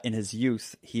 in his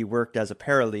youth, he worked as a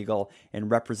paralegal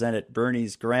and represented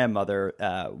Bernie's grandmother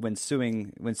when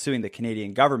suing the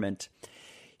Canadian government.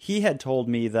 He had told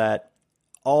me that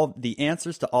all the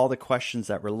answers to all the questions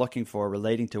that we're looking for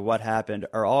relating to what happened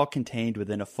are all contained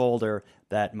within a folder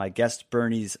that my guest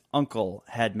Bernie's uncle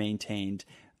had maintained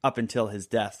up until his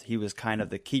death. He was kind of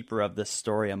the keeper of this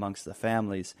story amongst the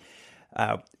families.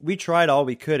 We tried all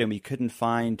we could, and we couldn't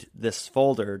find this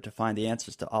folder to find the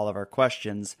answers to all of our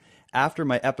questions. After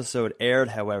my episode aired,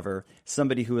 however,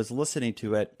 somebody who was listening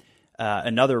to it,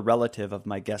 another relative of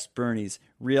my guest Bernie's,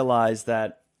 realized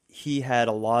that he had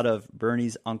a lot of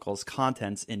Bernie's uncle's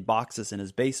contents in boxes in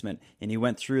his basement, and he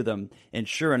went through them. And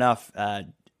sure enough,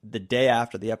 the day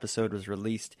after the episode was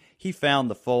released, he found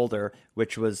the folder,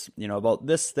 which was, about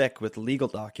this thick with legal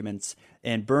documents.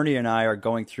 And Bernie and I are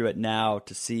going through it now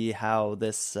to see how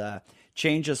this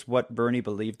changes what Bernie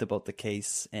believed about the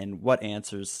case and what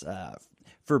answers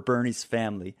for Bernie's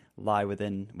family lie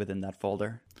within that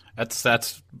folder.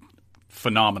 That's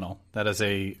phenomenal. That is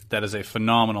a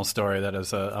phenomenal story. That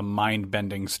is a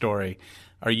mind-bending story.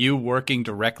 Are you working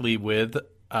directly with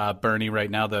Bernie right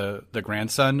now, the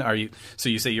grandson? So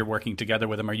you say you're working together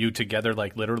with him. Are you together,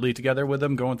 like literally together with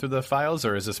him, going through the files,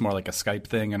 or is this more like a Skype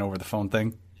thing and over the phone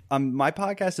thing? My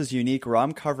podcast is unique where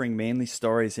I'm covering mainly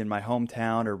stories in my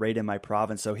hometown or right in my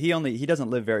province. So he doesn't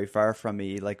live very far from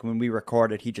me. Like when we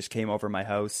recorded, he just came over my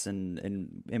house,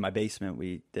 and in my basement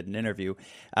we did an interview.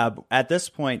 At this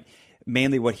point,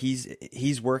 mainly what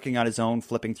he's working on his own,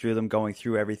 flipping through them, going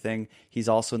through everything. He's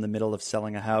also in the middle of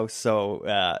selling a house,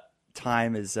 so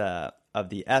time is of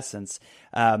the essence.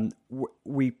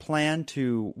 We plan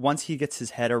to, once he gets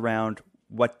his head around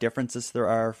what differences there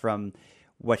are from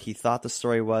what he thought the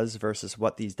story was versus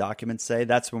what these documents say,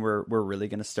 that's when we're really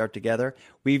going to start together.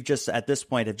 We've just, at this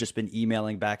point, have just been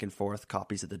emailing back and forth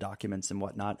copies of the documents and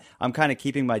whatnot. I'm kind of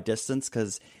keeping my distance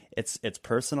because it's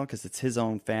personal, because it's his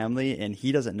own family and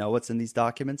he doesn't know what's in these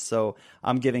documents. So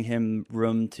I'm giving him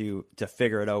room to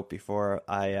figure it out before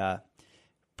I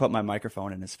put my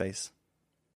microphone in his face.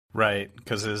 Right,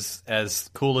 because as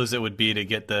cool as it would be to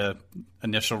get the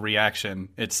initial reaction,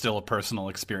 it's still a personal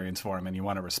experience for him, and you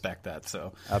want to respect that.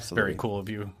 So, absolutely, very cool of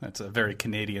you. That's a very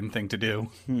Canadian thing to do.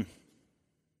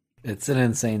 It's an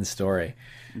insane story.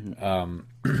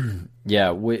 Mm-hmm. Yeah,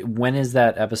 when is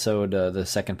that episode, the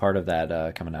second part of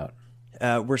that, coming out?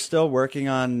 We're still working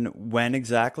on when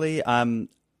exactly.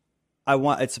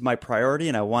 It's my priority,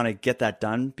 and I want to get that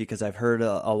done because I've heard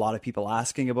a lot of people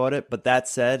asking about it. But that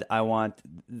said, I want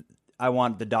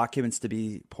the documents to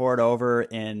be poured over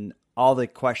and all the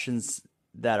questions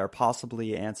that are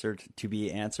possibly answered to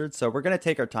be answered. So we're going to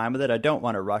take our time with it. I don't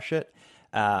want to rush it.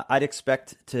 I'd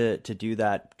expect to do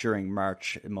that during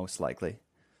March, most likely,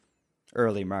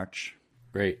 early March.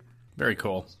 Great. Very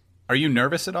cool. Are you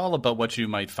nervous at all about what you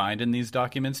might find in these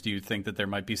documents? Do you think that there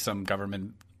might be some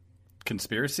government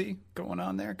conspiracy going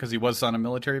on there? Because he was on a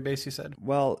military base, you said?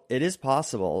 Well, it is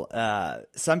possible.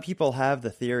 Some people have the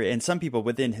theory, and some people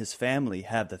within his family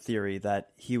have the theory that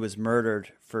he was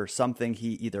murdered for something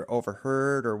he either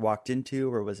overheard or walked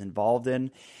into or was involved in.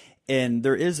 And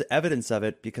there is evidence of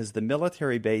it because the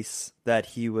military base that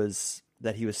he was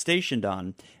stationed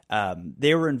on,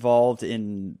 they were involved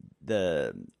in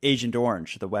the Agent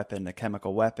Orange, the weapon, the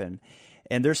chemical weapon.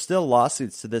 And there's still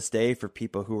lawsuits to this day for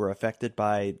people who were affected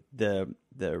by the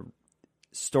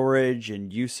storage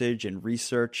and usage and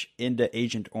research into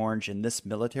Agent Orange in this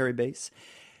military base.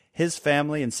 His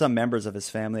family, and some members of his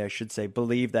family, I should say,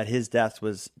 believe that his death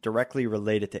was directly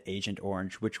related to Agent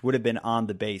Orange, which would have been on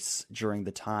the base during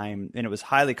the time, and it was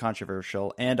highly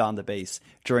controversial, and on the base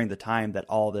during the time that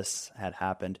all this had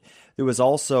happened. There was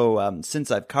also, since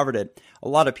I've covered it, a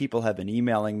lot of people have been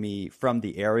emailing me from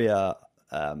the area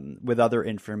with other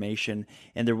information,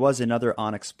 and there was another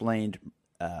unexplained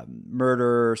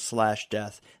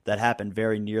murder/death that happened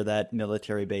very near that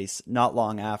military base not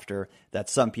long after,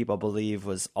 that some people believe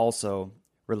was also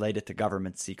related to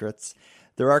government secrets.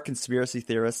 There are conspiracy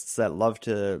theorists that love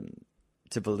to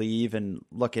believe and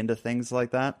look into things like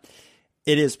that.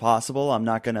 It is possible. I'm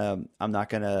not gonna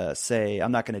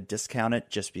discount it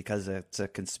just because it's a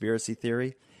conspiracy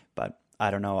theory, but I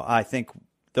don't know. I think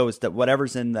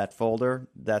whatever's in that folder,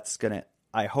 that's gonna,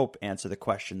 I hope, answer the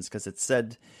questions, because it's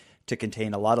said to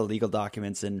contain a lot of legal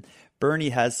documents, and Bernie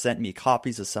has sent me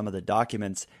copies of some of the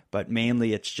documents, but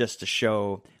mainly it's just to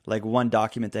show, like, one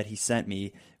document that he sent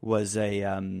me was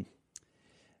not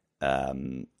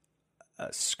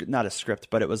a script,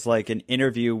 but it was like an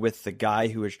interview with the guy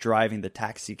who was driving the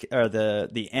taxi or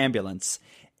the ambulance,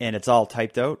 and it's all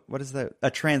typed out. What is that? A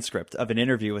transcript of an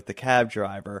interview with the cab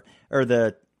driver or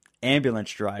the ambulance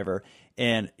driver.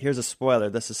 And here's a spoiler.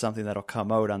 This is something that'll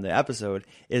come out on the episode,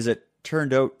 is it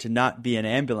turned out to not be an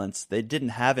ambulance. They didn't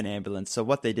have an ambulance. So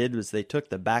what they did was they took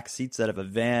the back seats out of a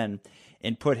van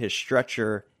and put his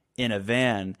stretcher in a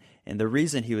van. And the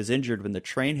reason he was injured when the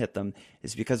train hit them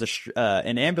is because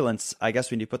an ambulance, I guess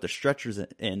when you put the stretchers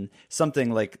in, something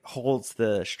like holds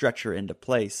the stretcher into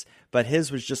place. But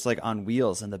his was just like on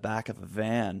wheels in the back of a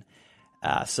van.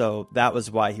 So that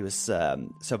was why he was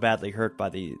so badly hurt by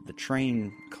the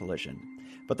train collision.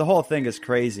 But the whole thing is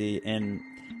crazy, and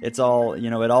it's all,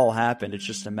 it all happened. It's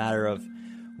just a matter of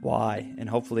why, and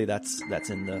hopefully that's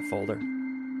in the folder.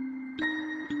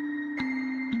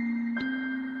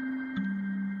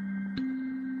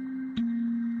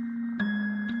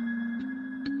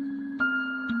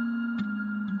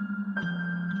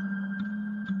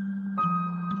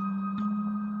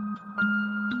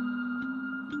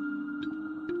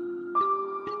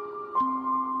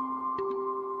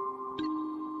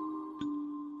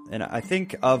 And I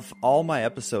think of all my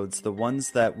episodes, the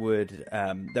ones that would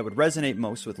resonate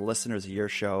most with listeners of your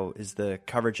show is the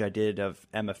coverage I did of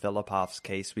Emma Filipoff's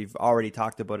case. We've already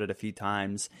talked about it a few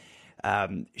times.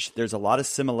 There's a lot of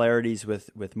similarities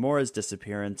with Maura's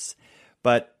disappearance,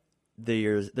 but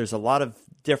there's a lot of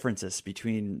differences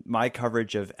between my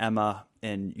coverage of Emma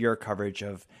and your coverage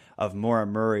of Maura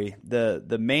Murray.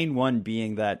 The main one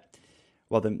being that,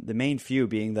 well, the main few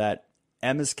being that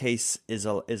Emma's case is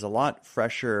a lot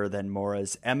fresher than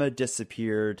Maura's. Emma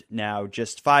disappeared now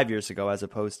just 5 years ago, as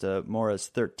opposed to Maura's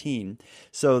 13.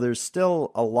 So there's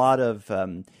still a lot of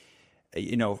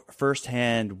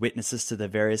firsthand witnesses to the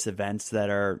various events that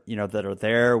are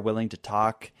there, willing to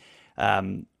talk.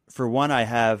 For one, I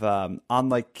have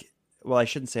unlike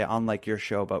your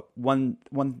show, but one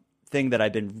thing that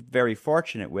I've been very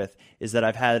fortunate with is that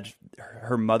I've had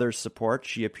her mother's support.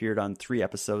 She appeared on 3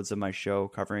 episodes of my show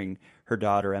covering her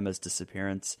daughter Emma's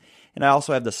disappearance. And I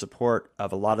also have the support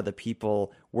of a lot of the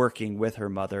people working with her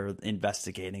mother,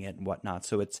 investigating it and whatnot.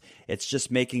 So it's just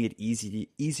making it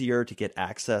easier to get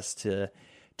access to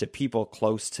people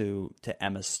close to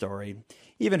Emma's story.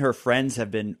 Even her friends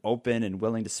have been open and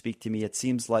willing to speak to me. It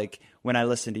seems like when I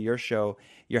listen to your show,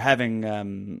 you're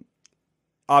having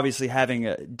obviously having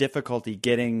a difficulty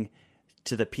getting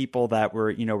to the people that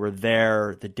were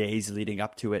there the days leading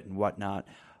up to it and whatnot.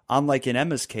 Unlike in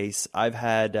Emma's case, I've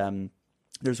had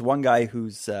there's one guy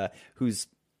who's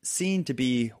seen to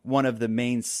be one of the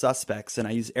main suspects, and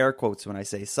I use air quotes when I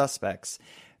say suspects.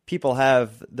 People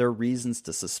have their reasons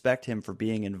to suspect him for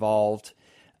being involved.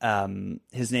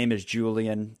 His name is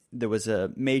Julian. There was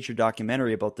a major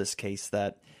documentary about this case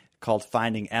called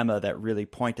Finding Emma that really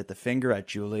pointed the finger at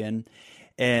Julian.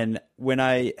 And when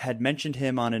I had mentioned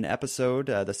him on an episode,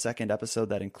 the second episode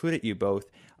that included you both,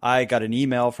 I got an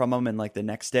email from him, and like the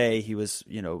next day he was,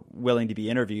 willing to be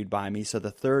interviewed by me. So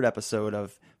the third episode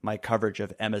of my coverage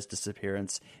of Emma's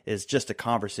disappearance is just a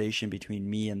conversation between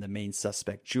me and the main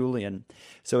suspect, Julian.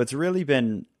 So it's really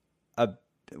been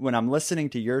when I'm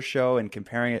listening to your show and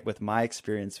comparing it with my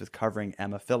experience with covering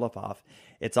Emma Filipov,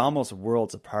 it's almost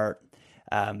worlds apart.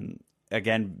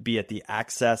 Again, be it the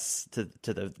access to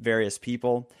the various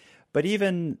people, but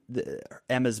even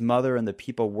Emma's mother and the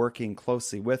people working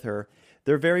closely with her,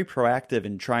 they're very proactive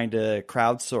in trying to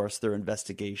crowdsource their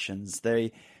investigations.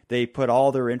 They put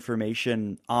all their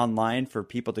information online for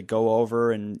people to go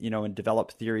over and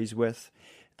develop theories with.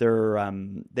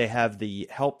 They have the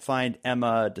Help Find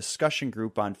Emma discussion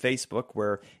group on Facebook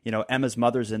where, Emma's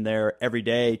mother's in there every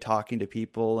day talking to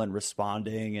people and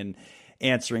responding and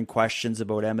answering questions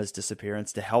about Emma's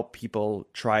disappearance to help people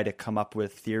try to come up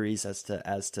with theories as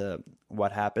to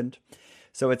what happened.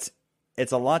 So it's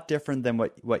a lot different than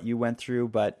what you went through,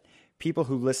 but people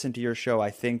who listen to your show, I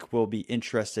think, will be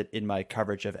interested in my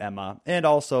coverage of Emma. And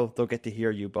also, they'll get to hear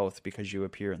you both because you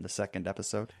appear in the second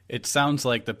episode. It sounds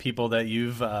like the people that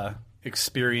you've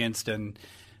experienced and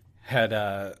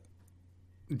had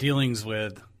dealings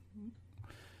with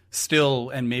still,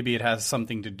 and maybe it has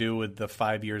something to do with the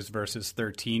 5 years versus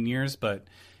 13 years, but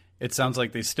it sounds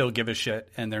like they still give a shit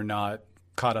and they're not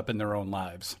caught up in their own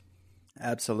lives.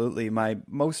 Absolutely. My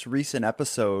most recent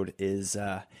episode is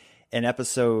an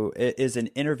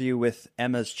interview with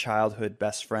Emma's childhood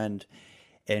best friend,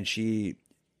 and she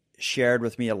shared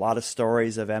with me a lot of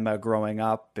stories of Emma growing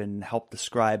up and helped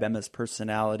describe Emma's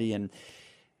personality, and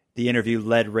the interview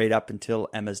led right up until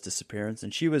Emma's disappearance,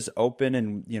 and she was open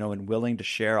and and willing to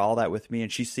share all that with me,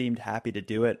 and she seemed happy to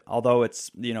do it, although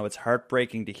it's it's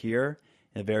heartbreaking to hear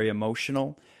and very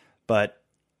emotional, but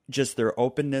just their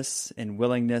openness and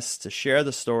willingness to share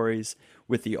the stories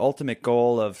with the ultimate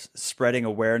goal of spreading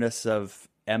awareness of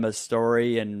Emma's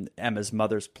story and Emma's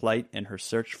mother's plight in her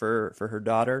search for her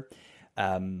daughter.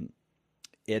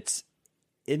 It's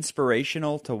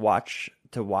inspirational to watch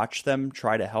them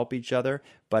try to help each other,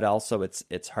 but also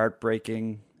it's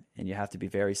heartbreaking, and you have to be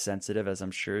very sensitive, as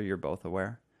I'm sure you're both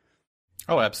aware.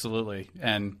 Oh, absolutely.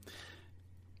 And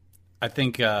I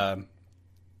think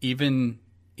even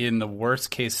in the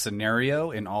worst case scenario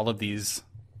in all of these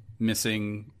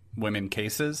missing women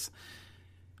cases,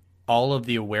 all of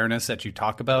the awareness that you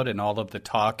talk about and all of the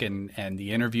talk and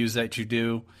the interviews that you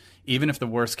do, even if the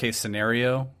worst case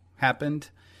scenario happened,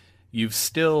 you've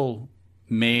still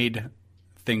made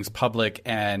things public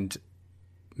and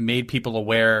made people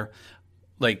aware.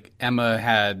 Like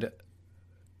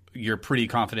you're pretty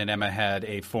confident Emma had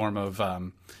a form of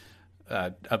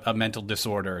a mental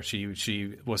disorder.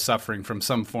 She was suffering from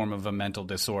some form of a mental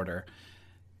disorder.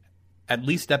 At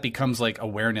least that becomes like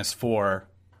awareness for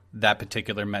that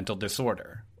particular mental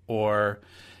disorder. Or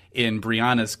in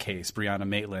Brianna's case, Brianna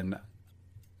Maitland,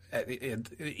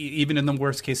 even in the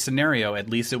worst case scenario, at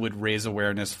least it would raise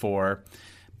awareness for,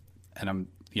 and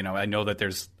I know that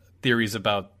there's theories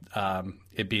about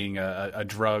it being a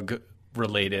drug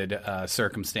related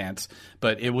circumstance,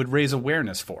 but it would raise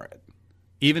awareness for it.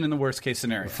 Even in the worst case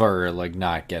scenario. For like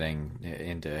not getting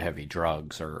into heavy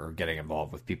drugs or getting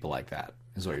involved with people like that,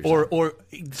 is what you're saying. Or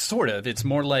sort of. It's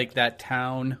more like that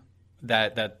town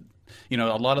that a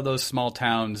lot of those small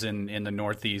towns in the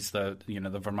Northeast, the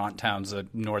Vermont towns, the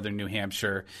northern New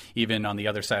Hampshire, even on the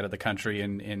other side of the country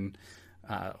in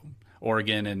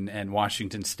Oregon and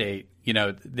Washington State,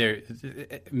 there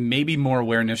maybe more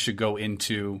awareness should go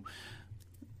into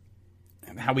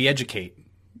how we educate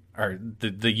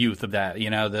the youth of that,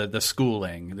 the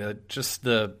schooling,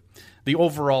 the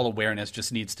overall awareness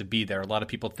just needs to be there. A lot of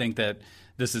people think that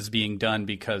this is being done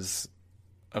because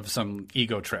of some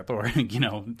ego trip or,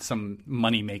 some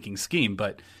money-making scheme,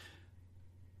 but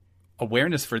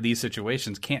awareness for these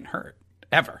situations can't hurt,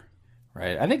 ever.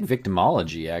 Right. I think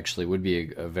victimology actually would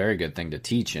be a very good thing to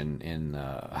teach in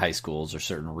high schools or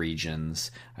certain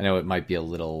regions. I know it might be a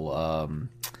little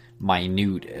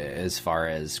minute as far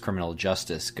as criminal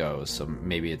justice goes, so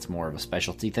maybe it's more of a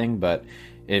specialty thing, but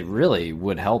it really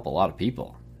would help a lot of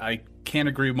people. I can't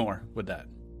agree more with that.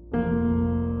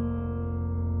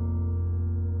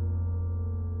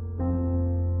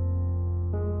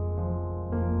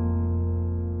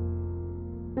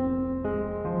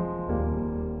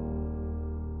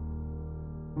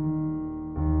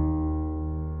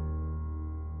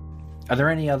 Are there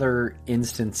any other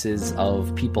instances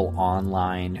of people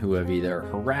online who have either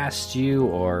harassed you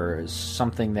or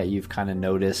something that you've kind of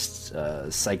noticed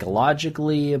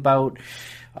psychologically about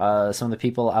some of the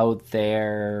people out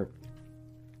there?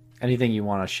 Anything you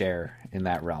want to share in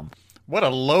that realm? What a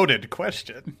loaded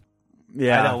question.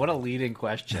 Yeah, I know, what a leading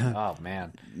question. Oh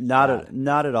man, not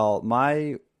at all.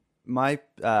 My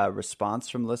response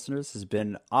from listeners has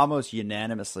been almost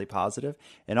unanimously positive,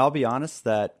 and I'll be honest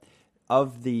that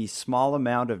of the small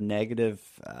amount of negative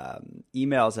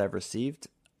emails I've received,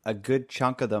 a good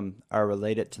chunk of them are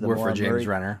related to the Maura James Murray.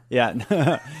 Renner.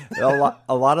 Yeah,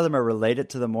 a lot of them are related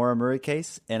to the Maura Murray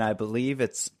case, and I believe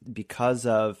it's because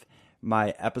of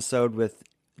my episode with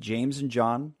James and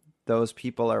John. Those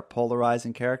people are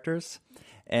polarizing characters,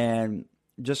 and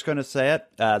just going to say it,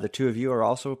 the two of you are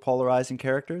also polarizing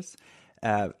characters.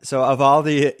 So of all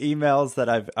the emails that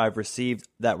I've received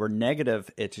that were negative,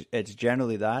 it's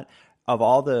generally that. Of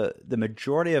all the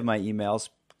majority of my emails,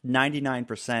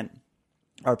 99%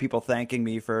 are people thanking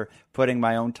me for putting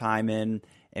my own time in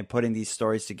and putting these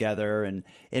stories together. And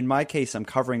in my case, I'm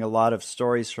covering a lot of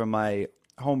stories from my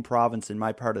home province in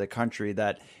my part of the country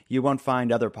that you won't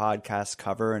find other podcasts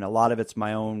cover, and a lot of it's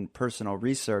my own personal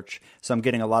research. So I'm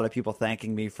getting a lot of people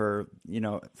thanking me for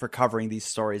covering these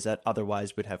stories that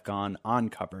otherwise would have gone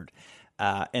uncovered.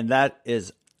 And that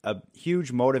is a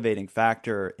huge motivating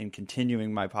factor in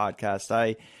continuing my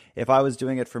podcast. If I was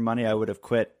doing it for money, I would have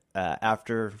quit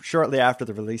shortly after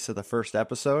the release of the first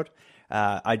episode.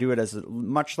 I do it as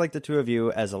much like the two of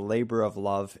you, as a labor of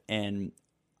love, and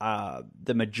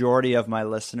the majority of my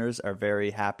listeners are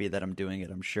very happy that I'm doing it,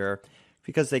 I'm sure,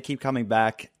 because they keep coming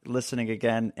back, listening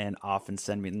again, and often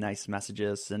send me nice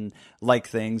messages and like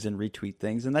things and retweet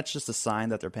things, and that's just a sign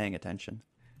that they're paying attention.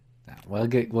 Well,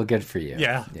 good for you.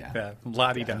 Yeah.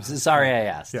 La-di-da. Sorry I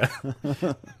asked.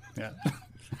 Yeah. Yeah.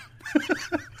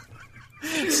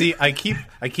 See, I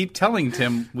keep telling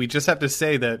Tim we just have to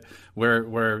say that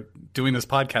we're doing this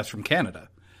podcast from Canada.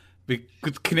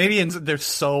 Canadians, they're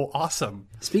so awesome.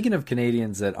 Speaking of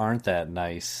Canadians that aren't that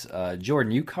nice,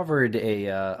 Jordan, you covered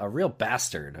a real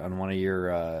bastard on one of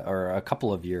your or a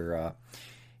couple of your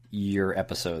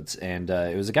episodes, and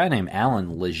it was a guy named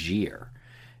Alan Legier.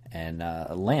 And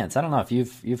Lance, I don't know if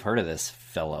you've heard of this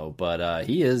fellow, but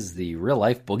he is the real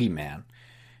life boogeyman.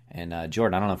 And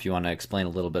Jordan, I don't know if you want to explain a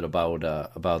little bit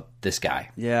about this guy.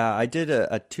 Yeah, I did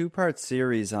a 2-part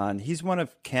series on. He's one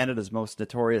of Canada's most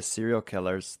notorious serial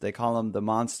killers. They call him the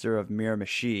Monster of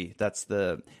Miramichi. That's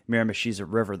the Miramichi's a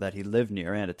river that he lived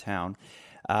near and a town.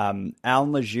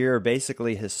 Alan Legier,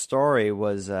 basically, his story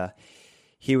was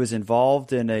he was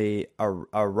involved in a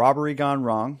robbery gone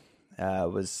wrong.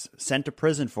 Was sent to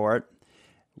prison for it.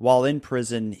 While in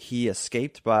prison, he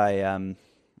escaped by,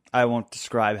 I won't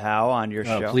describe how on your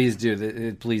show. Please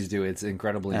do. Please do. It's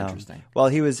incredibly interesting. Well,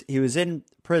 he was in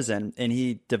prison, and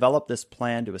he developed this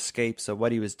plan to escape. So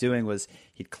what he was doing was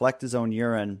he'd collect his own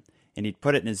urine, and he'd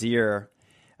put it in his ear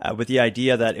with the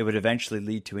idea that it would eventually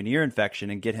lead to an ear infection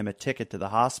and get him a ticket to the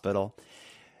hospital.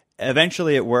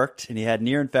 Eventually it worked, and he had an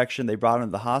ear infection. They brought him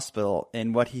to the hospital,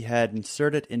 and what he had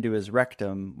inserted into his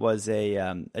rectum was a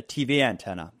TV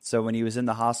antenna. So when he was in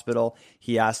the hospital,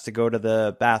 he asked to go to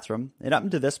the bathroom, and up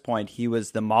until this point, he was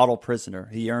the model prisoner.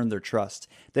 He earned their trust.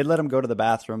 They let him go to the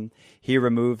bathroom. He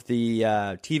removed the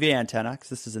TV antenna, because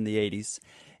this is in the 80s,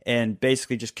 and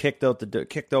basically just kicked open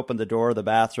the door of the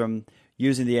bathroom,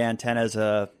 using the antenna as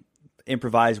a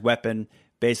improvised weapon,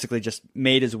 basically just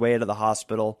made his way to the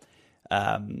hospital.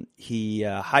 He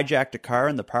hijacked a car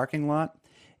in the parking lot.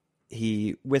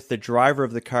 He, with the driver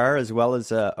of the car, as well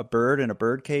as a bird in a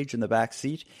bird cage in the back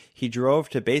seat, he drove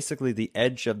to basically the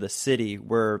edge of the city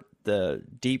where the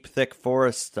deep, thick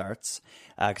forest starts,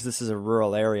 because this is a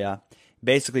rural area.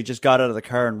 Basically just got out of the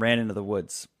car and ran into the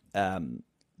woods.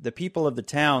 The people of the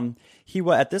town,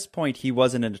 at this point, he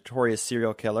wasn't a notorious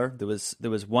serial killer. There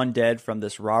was one dead from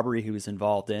this robbery he was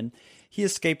involved in. He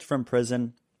escaped from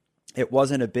prison. It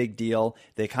wasn't a big deal.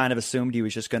 They kind of assumed he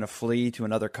was just going to flee to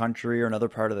another country or another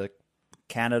part of the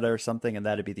Canada or something, and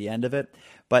that'd be the end of it.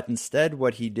 But instead,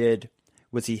 what he did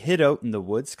was he hid out in the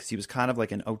woods, because he was kind of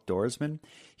like an outdoorsman.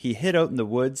 He hid out in the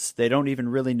woods. They don't even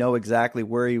really know exactly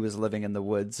where he was living in the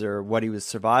woods or what he was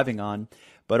surviving on.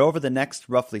 But over the next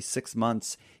roughly 6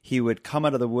 months, he would come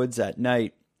out of the woods at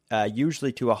night,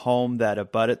 usually to a home that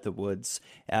abutted the woods.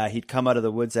 He'd come out of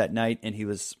the woods at night, and he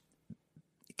was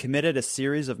committed a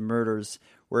series of murders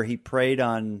where he preyed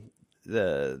on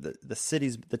the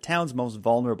town's most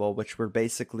vulnerable, which were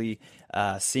basically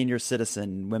senior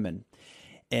citizen women.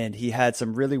 And he had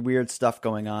some really weird stuff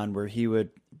going on where he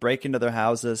would break into their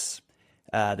houses.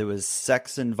 There was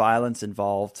sex and violence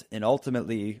involved. And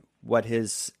ultimately what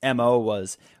his MO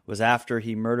was after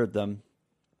he murdered them,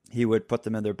 he would put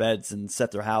them in their beds and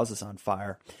set their houses on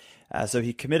fire. So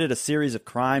he committed a series of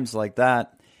crimes like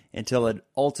that, until it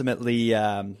ultimately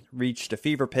reached a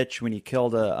fever pitch when he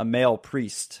killed a male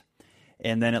priest.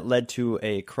 and then it led to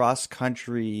a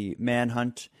cross-country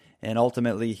manhunt, and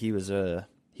ultimately he was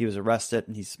arrested,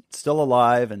 and he's still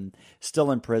alive and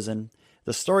still in prison.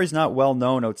 The story's not well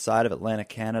known outside of Atlantic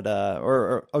Canada,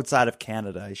 or outside of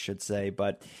Canada, I should say.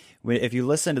 But if you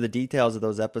listen to the details of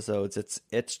those episodes,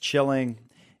 it's chilling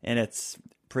and it's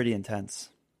pretty intense.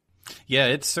 Yeah,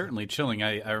 it's certainly chilling.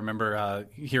 I remember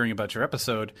hearing about your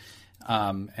episode,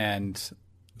 and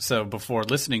so before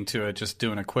listening to it, just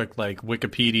doing a quick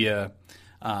Wikipedia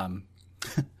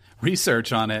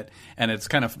research on it, and it's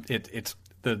kind of it's.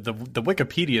 The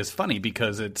Wikipedia is funny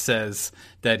because it says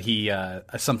that he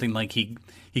something like he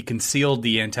concealed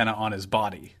the antenna on his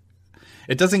body.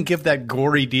 It doesn't give that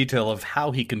gory detail of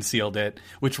how he concealed it,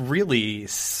 which really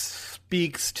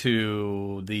speaks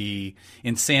to the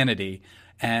insanity.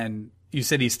 And you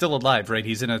said he's still alive, right?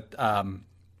 He's in a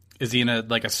is he in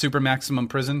a super maximum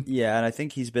prison? Yeah, and I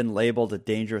think he's been labeled a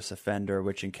dangerous offender,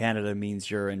 which in Canada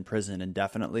means you're in prison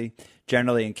indefinitely.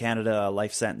 Generally in Canada, a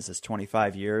life sentence is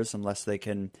 25 years unless they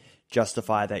can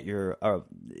justify that you're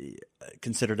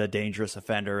considered a dangerous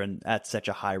offender and at such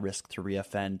a high risk to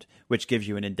reoffend, which gives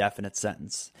you an indefinite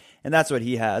sentence. And that's what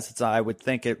he has. I would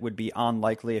think it would be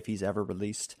unlikely if he's ever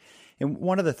released. And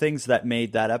one of the things that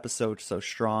made that episode so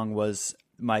strong was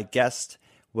my guest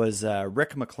was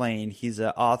Rick McLean. He's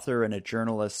an author and a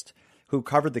journalist who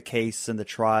covered the case and the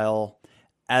trial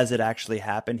as it actually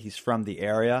happened. He's from the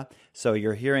area, so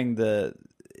you're hearing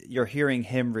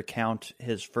him recount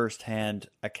his firsthand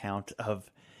account of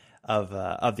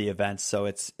the events. So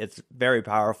it's very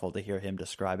powerful to hear him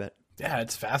describe it. Yeah,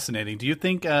 it's fascinating. Do you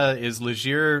think is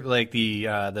Legier like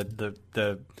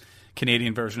the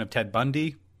Canadian version of Ted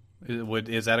Bundy?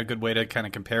 Is that a good way to kind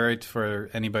of compare it for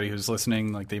anybody who's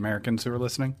listening, like the Americans who are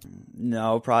listening?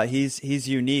 No, probably he's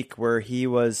unique where he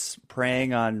was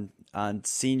preying on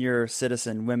senior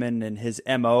citizen women, and his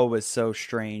MO was so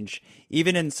strange.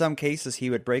 Even in some cases, he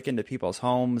would break into people's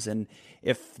homes, and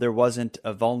if there wasn't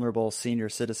a vulnerable senior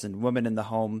citizen woman in the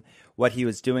home, what he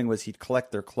was doing was he'd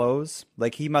collect their clothes.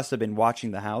 Like, he must have been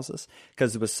watching the houses,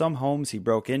 because there was some homes he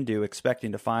broke into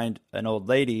expecting to find an old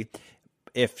lady.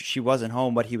 If she wasn't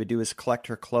home, what he would do is collect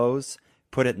her clothes,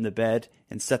 put it in the bed,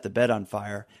 and set the bed on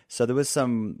fire. So there was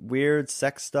some weird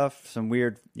sex stuff, some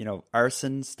weird,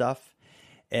 arson stuff.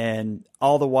 And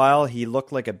all the while, he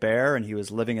looked like a bear, and he was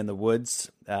living in the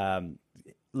woods,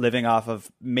 living off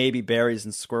of maybe berries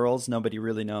and squirrels. Nobody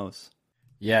really knows.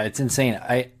 Yeah, it's insane.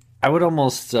 I would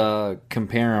almost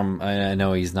compare him, I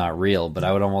know he's not real, but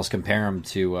I would almost compare him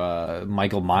to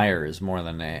Michael Myers more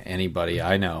than anybody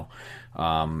I know.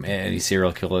 Any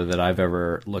serial killer that I've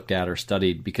ever looked at or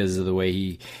studied, because of the way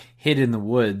he hid in the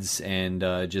woods and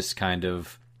just kind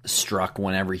of struck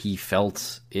whenever he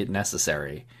felt it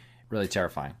necessary. Really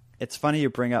terrifying. It's funny you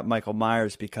bring up Michael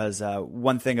Myers, because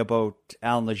one thing about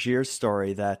Alan Legier's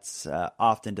story that's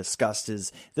often discussed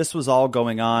is this was all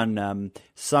going on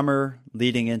summer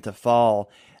leading into fall,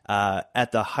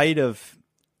 at the height of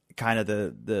kind of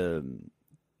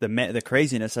the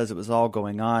craziness as it was all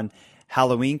going on.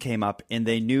 Halloween came up, and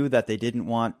they knew that they didn't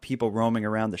want people roaming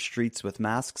around the streets with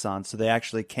masks on, so they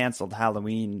actually canceled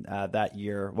Halloween that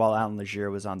year while Alan Legier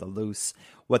was on the loose.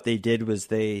 What they did was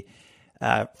they,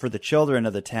 for the children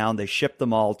of the town, they shipped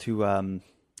them all to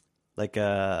like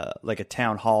a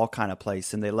town hall kind of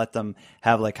place, and they let them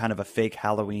have like kind of a fake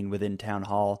Halloween within town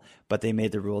hall, but they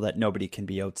made the rule that nobody can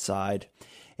be outside.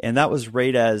 And that was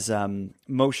right as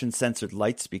motion censored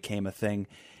lights became a thing.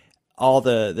 All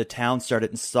the town started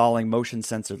installing motion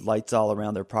censored lights all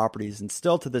around their properties, and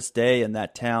still to this day in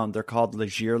that town, they're called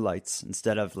Legier lights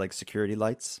instead of like security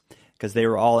lights, because they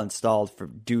were all installed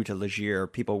due to Legier,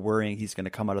 people worrying he's going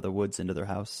to come out of the woods into their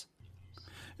house.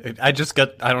 I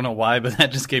don't know why, but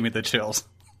that just gave me the chills.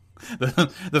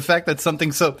 The fact that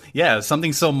something so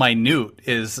minute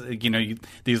is,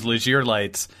 these Legier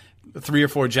lights, 3 or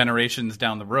 4 generations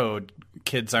down the road,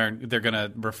 they're going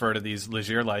to refer to these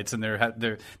Legier lights, and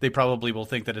they probably will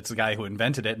think that it's the guy who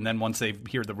invented it. And then once they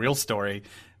hear the real story,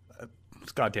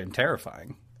 it's goddamn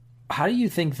terrifying. How do you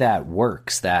think that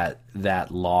works, that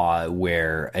law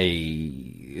where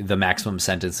the maximum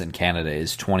sentence in Canada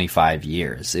is 25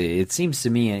 years? It seems to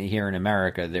me here in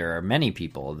America, there are many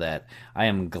people that I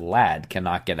am glad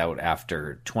cannot get out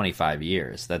after 25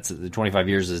 years. 25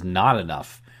 years is not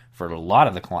enough for a lot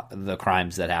of the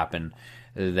crimes that happen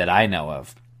that I know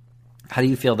of. How do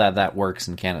you feel that works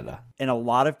in Canada? In a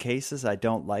lot of cases, I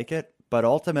don't like it, but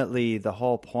ultimately the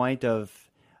whole point of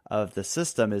the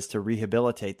system is to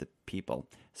rehabilitate the people.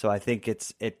 So I think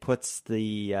it puts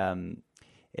the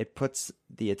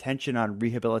attention on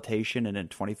rehabilitation, and in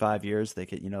 25 years they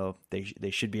could,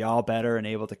 they should be all better and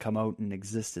able to come out and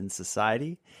exist in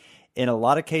society. in a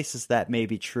lot of cases that may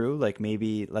be true. Like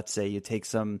maybe, let's say you take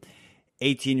some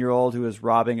 18-year-old who was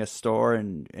robbing a store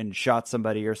and shot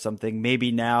somebody or something.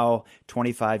 Maybe now,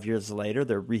 25 years later,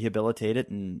 they're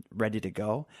rehabilitated and ready to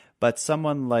go. But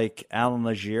someone like Alan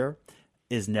Legier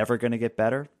is never going to get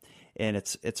better. And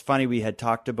it's funny, we had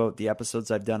talked about the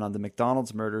episodes I've done on the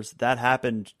McDonald's murders. That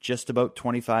happened just about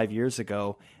 25 years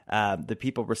ago. The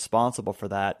people responsible for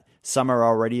that, some are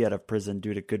already out of prison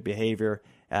due to good behavior.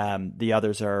 The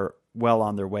others are well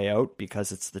on their way out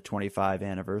because it's the 25th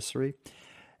anniversary.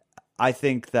 I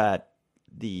think that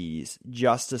the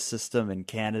justice system in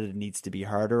Canada needs to be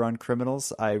harder on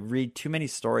criminals. I read too many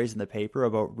stories in the paper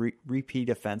about repeat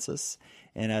offenses.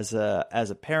 And as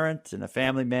a parent and a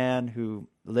family man who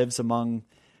lives among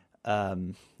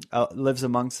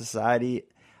society,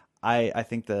 I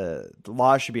think the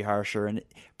law should be harsher. And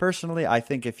personally, I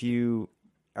think if you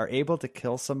are able to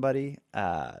kill somebody,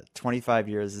 25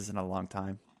 years isn't a long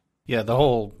time. Yeah, the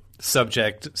whole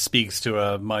subject speaks to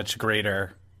a much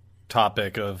greater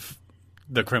topic of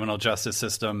the criminal justice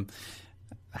system,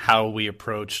 how we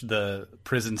approach the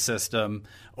prison system,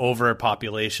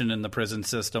 overpopulation in the prison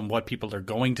system, what people are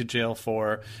going to jail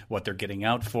for, what they're getting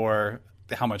out for,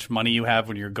 how much money you have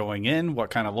when you're going in, what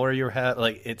kind of lawyer you have.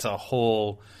 Like, it's a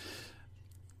whole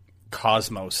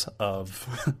cosmos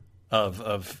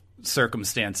of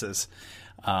circumstances.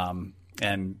 And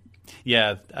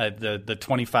yeah, the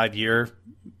 25-year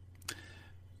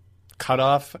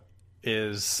cutoff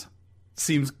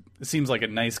seems like a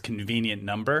nice convenient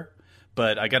number,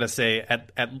 but I gotta say,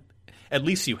 at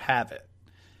least you have it.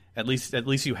 At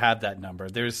least you have that number.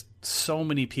 There's so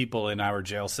many people in our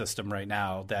jail system right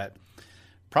now that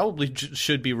probably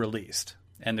should be released,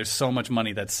 and there's so much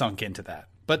money that's sunk into that.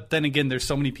 But then again, there's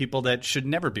so many people that should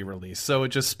never be released. So it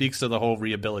just speaks to the whole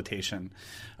rehabilitation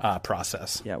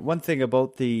process. Yeah, one thing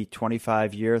about the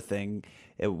 25-year thing,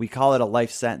 we call it a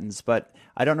life sentence, but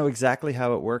I don't know exactly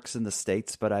how it works in the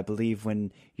States, but I believe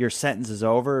when your sentence is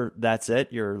over, that's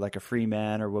it. You're like a free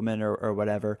man or woman or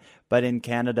whatever. But in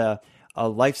Canada, a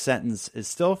life sentence is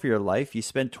still for your life. You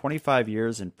spend 25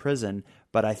 years in prison,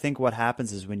 but I think what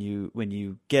happens is when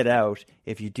you get out,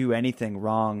 if you do anything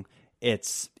wrong,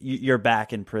 you're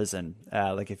back in prison.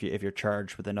 Like if you're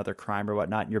charged with another crime or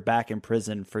whatnot, you're back in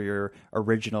prison for your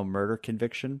original murder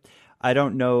conviction. I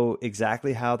don't know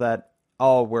exactly how that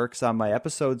all works. On my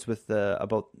episodes with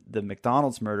about the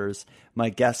McDonald's murders, my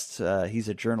guest, he's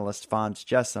a journalist, Fonz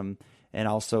Jessom, and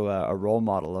also a role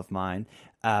model of mine.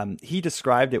 He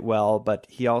described it well, but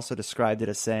he also described it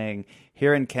as saying,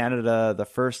 here in Canada, the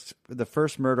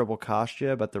first murder will cost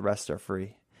you, but the rest are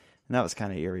free. And that was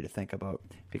kind of eerie to think about.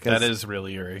 Because that is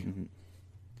really eerie. Mm-hmm.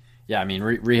 Yeah, I mean,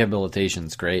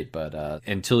 rehabilitation's great, but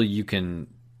until you can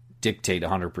dictate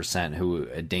 100% who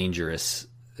a dangerous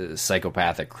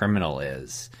psychopathic criminal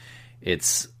is,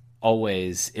 it's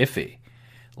always iffy.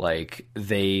 Like,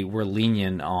 they were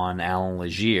lenient on Alan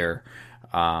Legier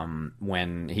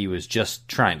when he was just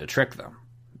trying to trick them,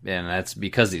 and that's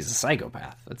because he's a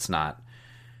psychopath. It's not,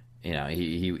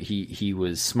 he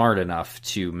was smart enough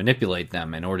to manipulate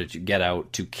them in order to get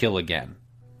out to kill again.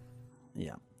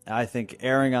 Yeah, I think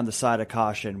erring on the side of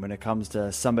caution when it comes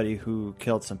to somebody who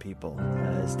killed some people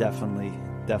is definitely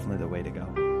the way to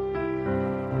go.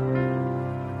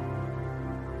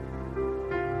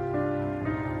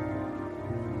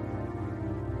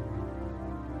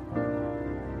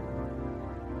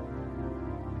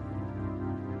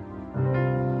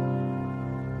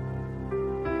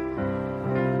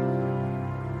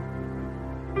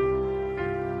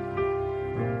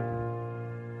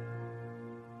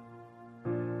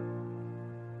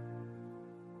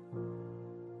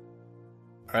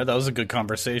 All right, that was a good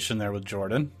conversation there with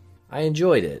Jordan. I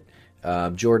enjoyed it.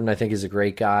 Jordan, I think, is a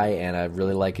great guy, and I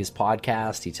really like his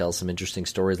podcast. He tells some interesting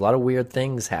stories. A lot of weird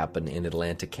things happen in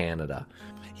Atlantic Canada.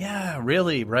 Yeah,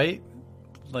 really, right?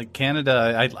 Like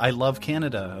Canada, I love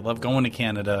Canada. I love going to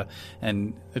Canada.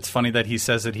 And it's funny that he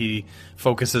says that he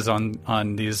focuses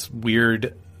on these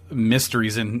weird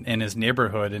mysteries in his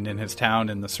neighborhood and in his town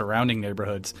and the surrounding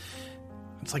neighborhoods.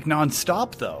 It's like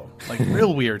nonstop, though. Like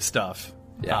real weird stuff.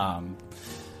 Yeah.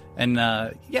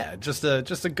 Just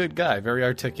a good guy, very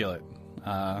articulate.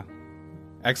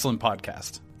 Excellent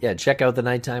podcast. Yeah, check out the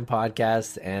Nighttime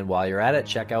Podcast, and while you're at it,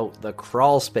 check out the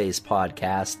Crawl Space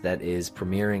Podcast that is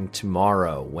premiering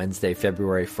tomorrow, Wednesday,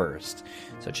 February 1st.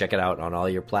 So check it out on all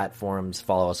your platforms.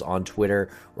 Follow us on Twitter.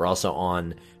 We're also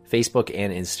on Facebook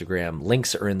and Instagram.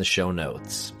 Links are in the show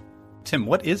notes. Tim,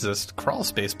 what is this Crawl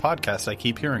Space Podcast I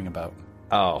keep hearing about?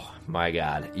 Oh, my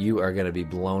God. You are going to be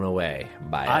blown away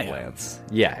by it, Lance.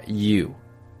 Yeah, you.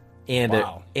 And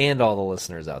Wow. and all the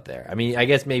listeners out there. I mean, I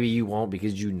guess maybe you won't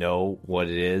because you know what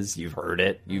it is. You've heard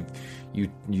it.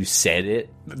 You said it.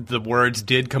 The words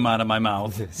did come out of my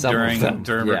mouth Some of them,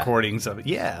 during yeah. recordings of it.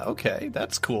 Yeah, okay,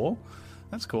 that's cool.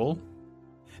 That's cool.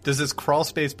 Does this Crawl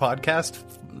Space podcast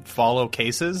follow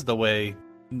cases the way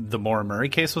the Maura Murray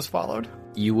case was followed?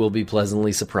 You will be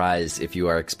pleasantly surprised if you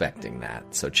are expecting that.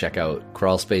 So check out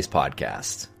Crawl Space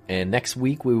Podcast. And next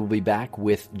week, we will be back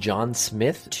with John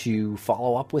Smith to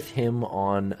follow up with him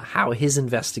on how his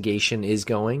investigation is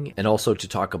going and also to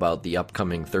talk about the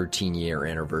upcoming 13-year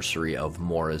anniversary of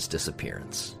Maura's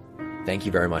disappearance. Thank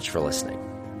you very much for listening.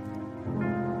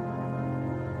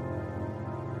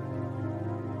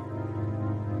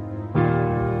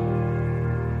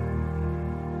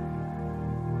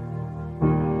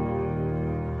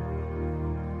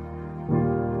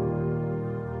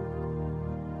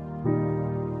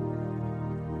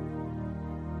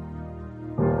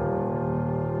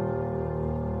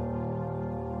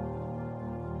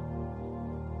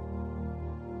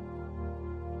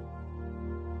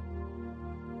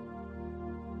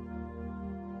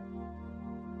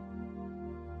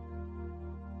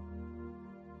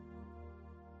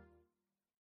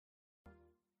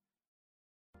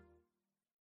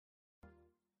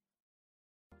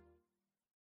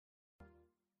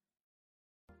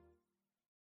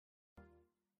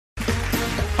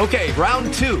 Okay,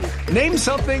 round two. Name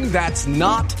something that's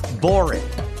not boring.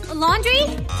 A laundry?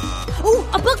 Ooh,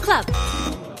 a book club.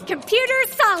 Computer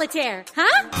solitaire,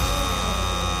 huh?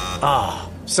 Ah,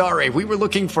 sorry, we were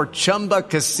looking for Chumba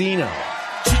Casino.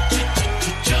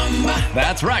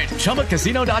 That's right,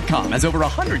 ChumbaCasino.com has over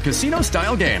 100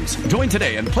 casino-style games. Join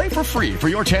today and play for free for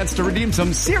your chance to redeem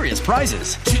some serious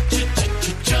prizes.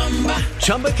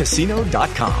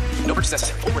 ChumbaCasino.com. No purchase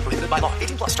necessary. Void where prohibited by law.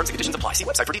 18+ terms and conditions apply. See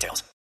website for details.